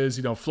said is,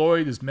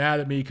 Floyd is mad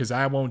at me because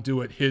I won't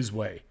do it his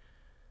way.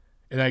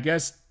 And I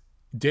guess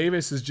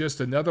Davis is just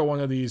another one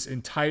of these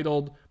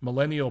entitled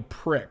millennial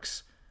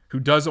pricks who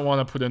doesn't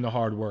want to put in the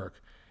hard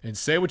work. And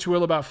say what you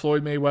will about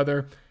Floyd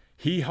Mayweather,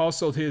 he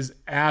hustled his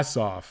ass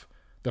off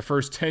the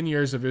first 10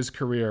 years of his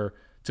career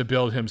to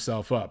build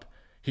himself up.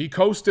 He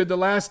coasted the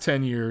last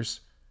 10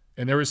 years,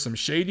 and there was some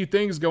shady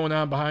things going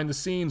on behind the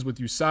scenes with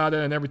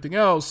USADA and everything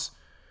else,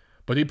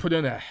 but he put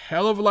in a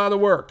hell of a lot of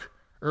work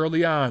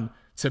early on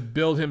to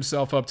build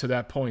himself up to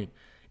that point.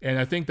 And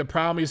I think the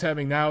problem he's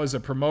having now as a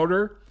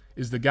promoter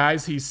is the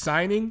guys he's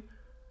signing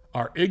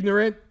are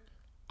ignorant,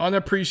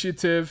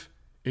 unappreciative,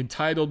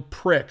 entitled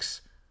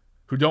pricks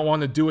who don't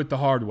want to do it the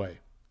hard way.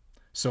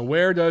 So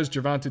where does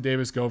Gervonta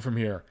Davis go from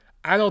here?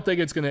 I don't think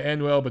it's going to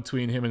end well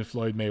between him and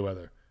Floyd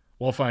Mayweather.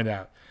 We'll find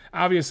out.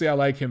 Obviously, I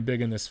like him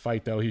big in this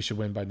fight, though. He should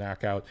win by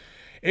knockout.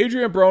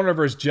 Adrian Broner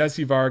versus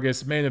Jesse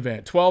Vargas, main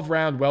event.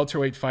 12-round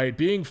welterweight fight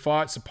being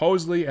fought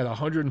supposedly at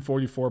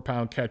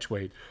 144-pound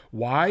catchweight.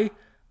 Why?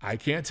 I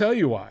can't tell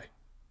you why.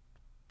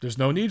 There's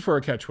no need for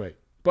a catchweight,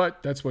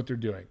 but that's what they're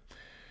doing.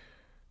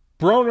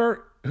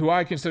 Broner, who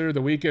I consider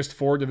the weakest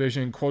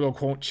four-division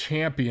quote-unquote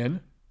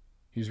champion,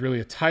 he's really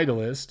a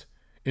titleist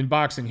in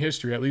boxing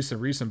history, at least in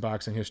recent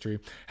boxing history,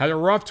 had a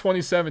rough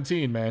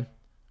 2017, man.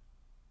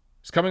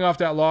 He's coming off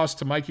that loss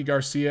to Mikey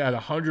Garcia at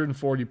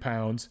 140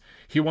 pounds.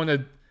 He won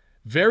a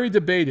very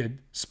debated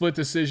split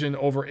decision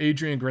over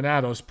Adrian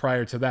Granados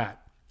prior to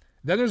that.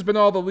 Then there's been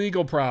all the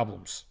legal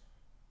problems,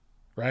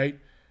 right?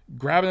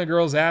 Grabbing a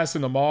girl's ass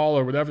in the mall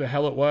or whatever the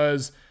hell it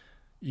was.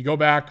 You go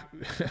back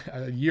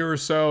a year or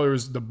so, there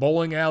was the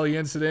bowling alley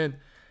incident.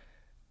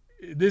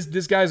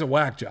 This guy's a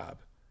whack job.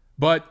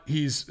 But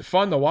he's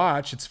fun to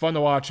watch. It's fun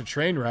to watch a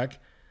train wreck.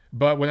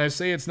 But when I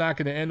say it's not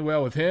going to end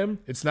well with him,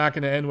 it's not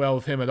going to end well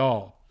with him at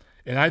all.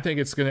 And I think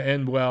it's going to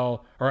end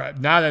well, or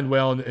not end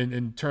well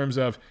in terms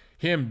of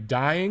him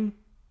dying,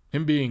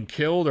 him being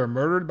killed or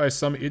murdered by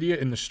some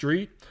idiot in the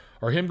street,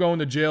 or him going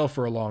to jail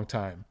for a long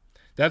time.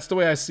 That's the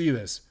way I see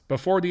this.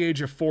 Before the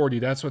age of 40,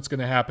 that's what's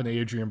going to happen to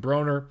Adrian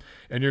Broner.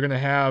 And you're going to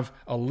have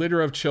a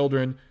litter of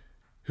children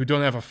who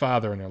don't have a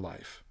father in their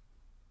life.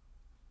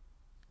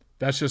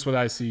 That's just what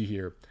I see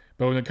here.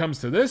 But when it comes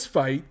to this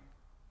fight,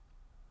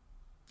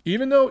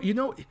 even though,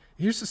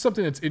 here's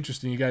something that's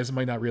interesting you guys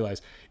might not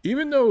realize.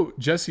 Even though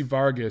Jesse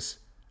Vargas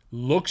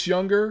looks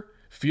younger,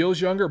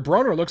 feels younger,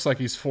 Broner looks like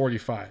he's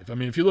 45. I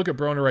mean, if you look at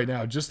Broner right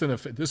now, just in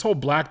this whole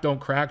black don't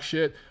crack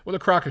shit, what a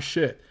crock of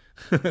shit.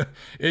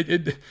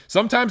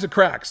 Sometimes it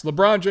cracks.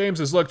 LeBron James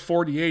has looked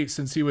 48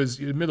 since he was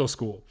in middle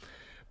school.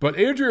 But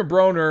Adrian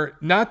Broner,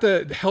 not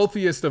the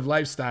healthiest of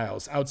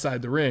lifestyles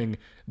outside the ring,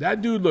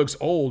 that dude looks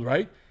old,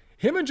 right?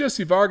 Him and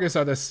Jesse Vargas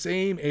are the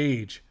same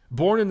age,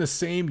 born in the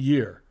same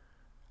year.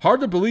 Hard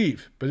to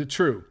believe, but it's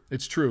true.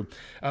 It's true.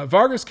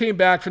 Vargas came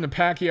back from the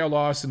Pacquiao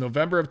loss in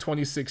November of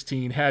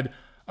 2016, had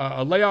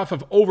a layoff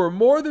of over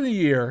more than a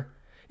year,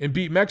 and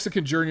beat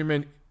Mexican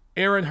journeyman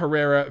Aaron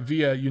Herrera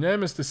via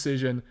unanimous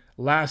decision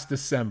last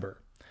December.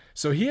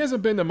 So he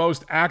hasn't been the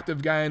most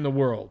active guy in the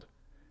world.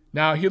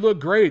 Now, he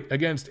looked great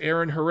against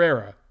Aaron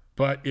Herrera,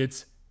 but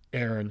it's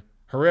Aaron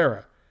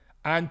Herrera.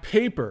 On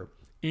paper,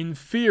 in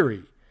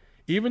theory,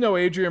 even though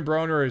Adrian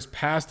Broner is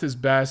past his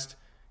best,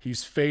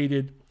 he's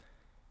faded,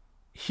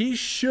 he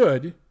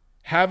should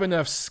have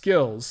enough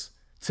skills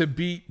to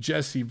beat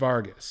Jesse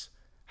Vargas.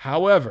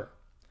 However,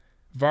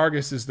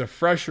 Vargas is the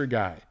fresher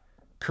guy.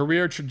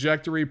 Career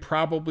trajectory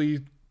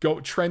probably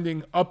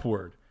trending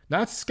upward.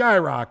 Not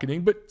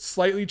skyrocketing, but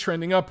slightly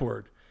trending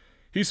upward.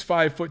 He's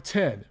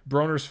 5'10".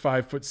 Broner's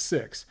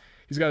 5'6".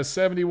 He's got a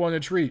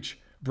 71-inch reach.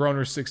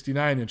 Broner's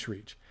 69-inch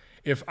reach.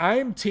 If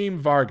I'm Team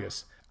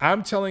Vargas,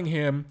 I'm telling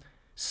him,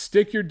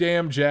 stick your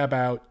damn jab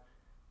out,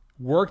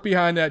 work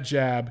behind that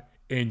jab,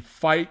 and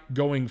fight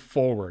going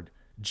forward.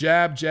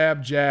 Jab,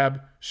 jab,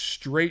 jab,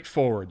 straight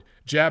forward.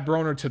 Jab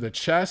Broner to the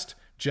chest,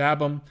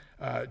 jab him,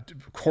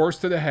 course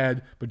to the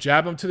head, but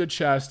jab him to the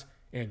chest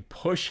and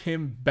push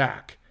him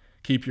back.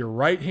 Keep your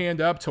right hand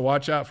up to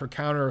watch out for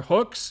counter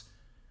hooks.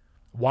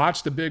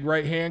 Watch the big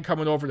right hand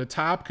coming over the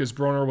top because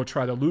Broner will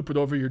try to loop it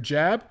over your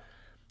jab.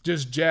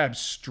 Just jab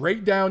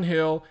straight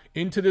downhill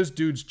into this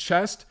dude's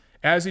chest.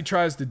 As he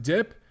tries to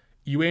dip,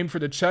 you aim for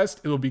the chest.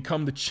 It'll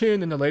become the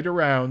chin in the later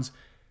rounds.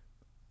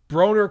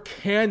 Broner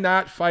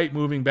cannot fight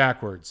moving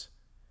backwards.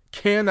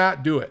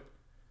 Cannot do it.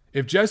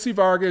 If Jesse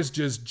Vargas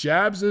just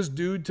jabs this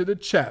dude to the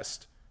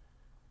chest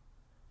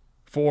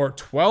for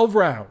 12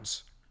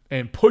 rounds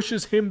and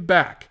pushes him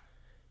back,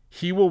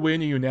 he will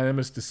win a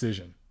unanimous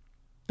decision.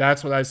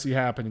 That's what I see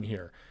happening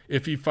here.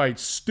 If he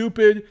fights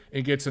stupid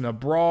and gets in a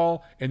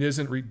brawl and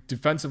isn't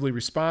defensively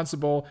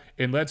responsible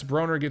and lets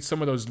Broner get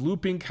some of those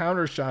looping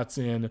counter shots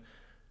in,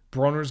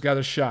 Broner's got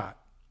a shot.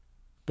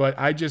 But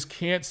I just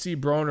can't see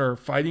Broner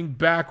fighting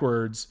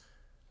backwards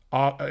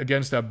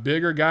against a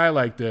bigger guy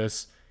like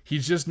this.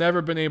 He's just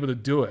never been able to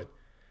do it.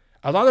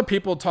 A lot of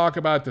people talk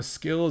about the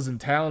skills and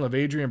talent of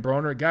Adrian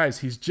Broner. Guys,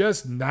 he's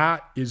just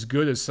not as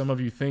good as some of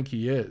you think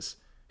he is.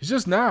 He's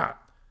just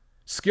not.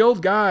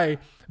 Skilled guy,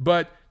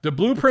 but the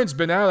blueprint's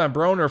been out on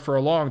Broner for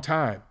a long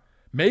time.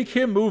 Make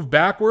him move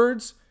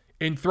backwards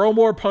and throw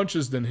more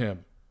punches than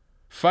him.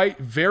 Fight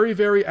very,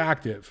 very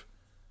active.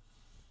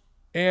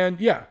 And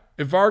yeah,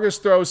 if Vargas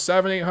throws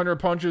 700-800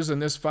 punches in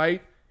this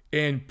fight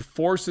and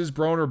forces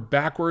Broner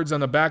backwards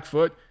on the back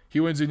foot, he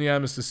wins a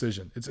unanimous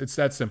decision. It's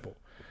that simple.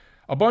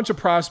 A bunch of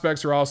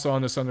prospects are also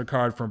on this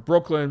undercard from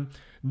Brooklyn,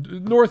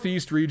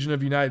 northeast region of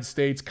the United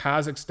States,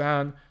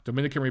 Kazakhstan,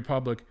 Dominican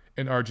Republic,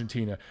 and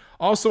Argentina.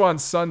 Also on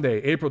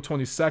Sunday, April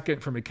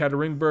 22nd, from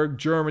Ekaterinburg,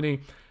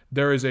 Germany,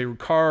 there is a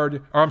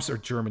card, Russia,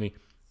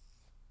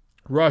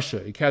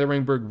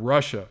 Ekaterinburg,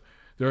 Russia.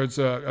 There's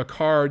a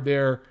card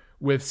there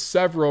with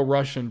several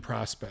Russian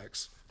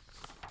prospects.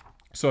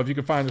 So if you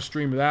can find a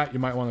stream of that, you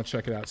might want to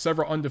check it out.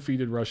 Several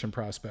undefeated Russian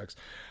prospects.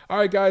 All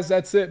right, guys,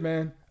 that's it,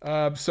 man.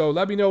 So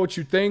let me know what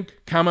you think.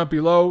 Comment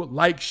below.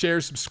 Like, share,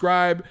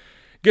 subscribe.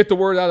 Get the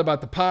word out about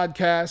the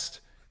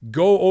podcast.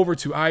 Go over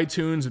to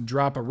iTunes and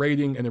drop a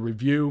rating and a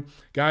review.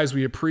 Guys,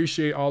 we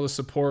appreciate all the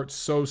support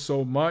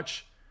so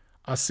much.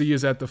 I'll see you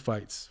at the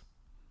fights.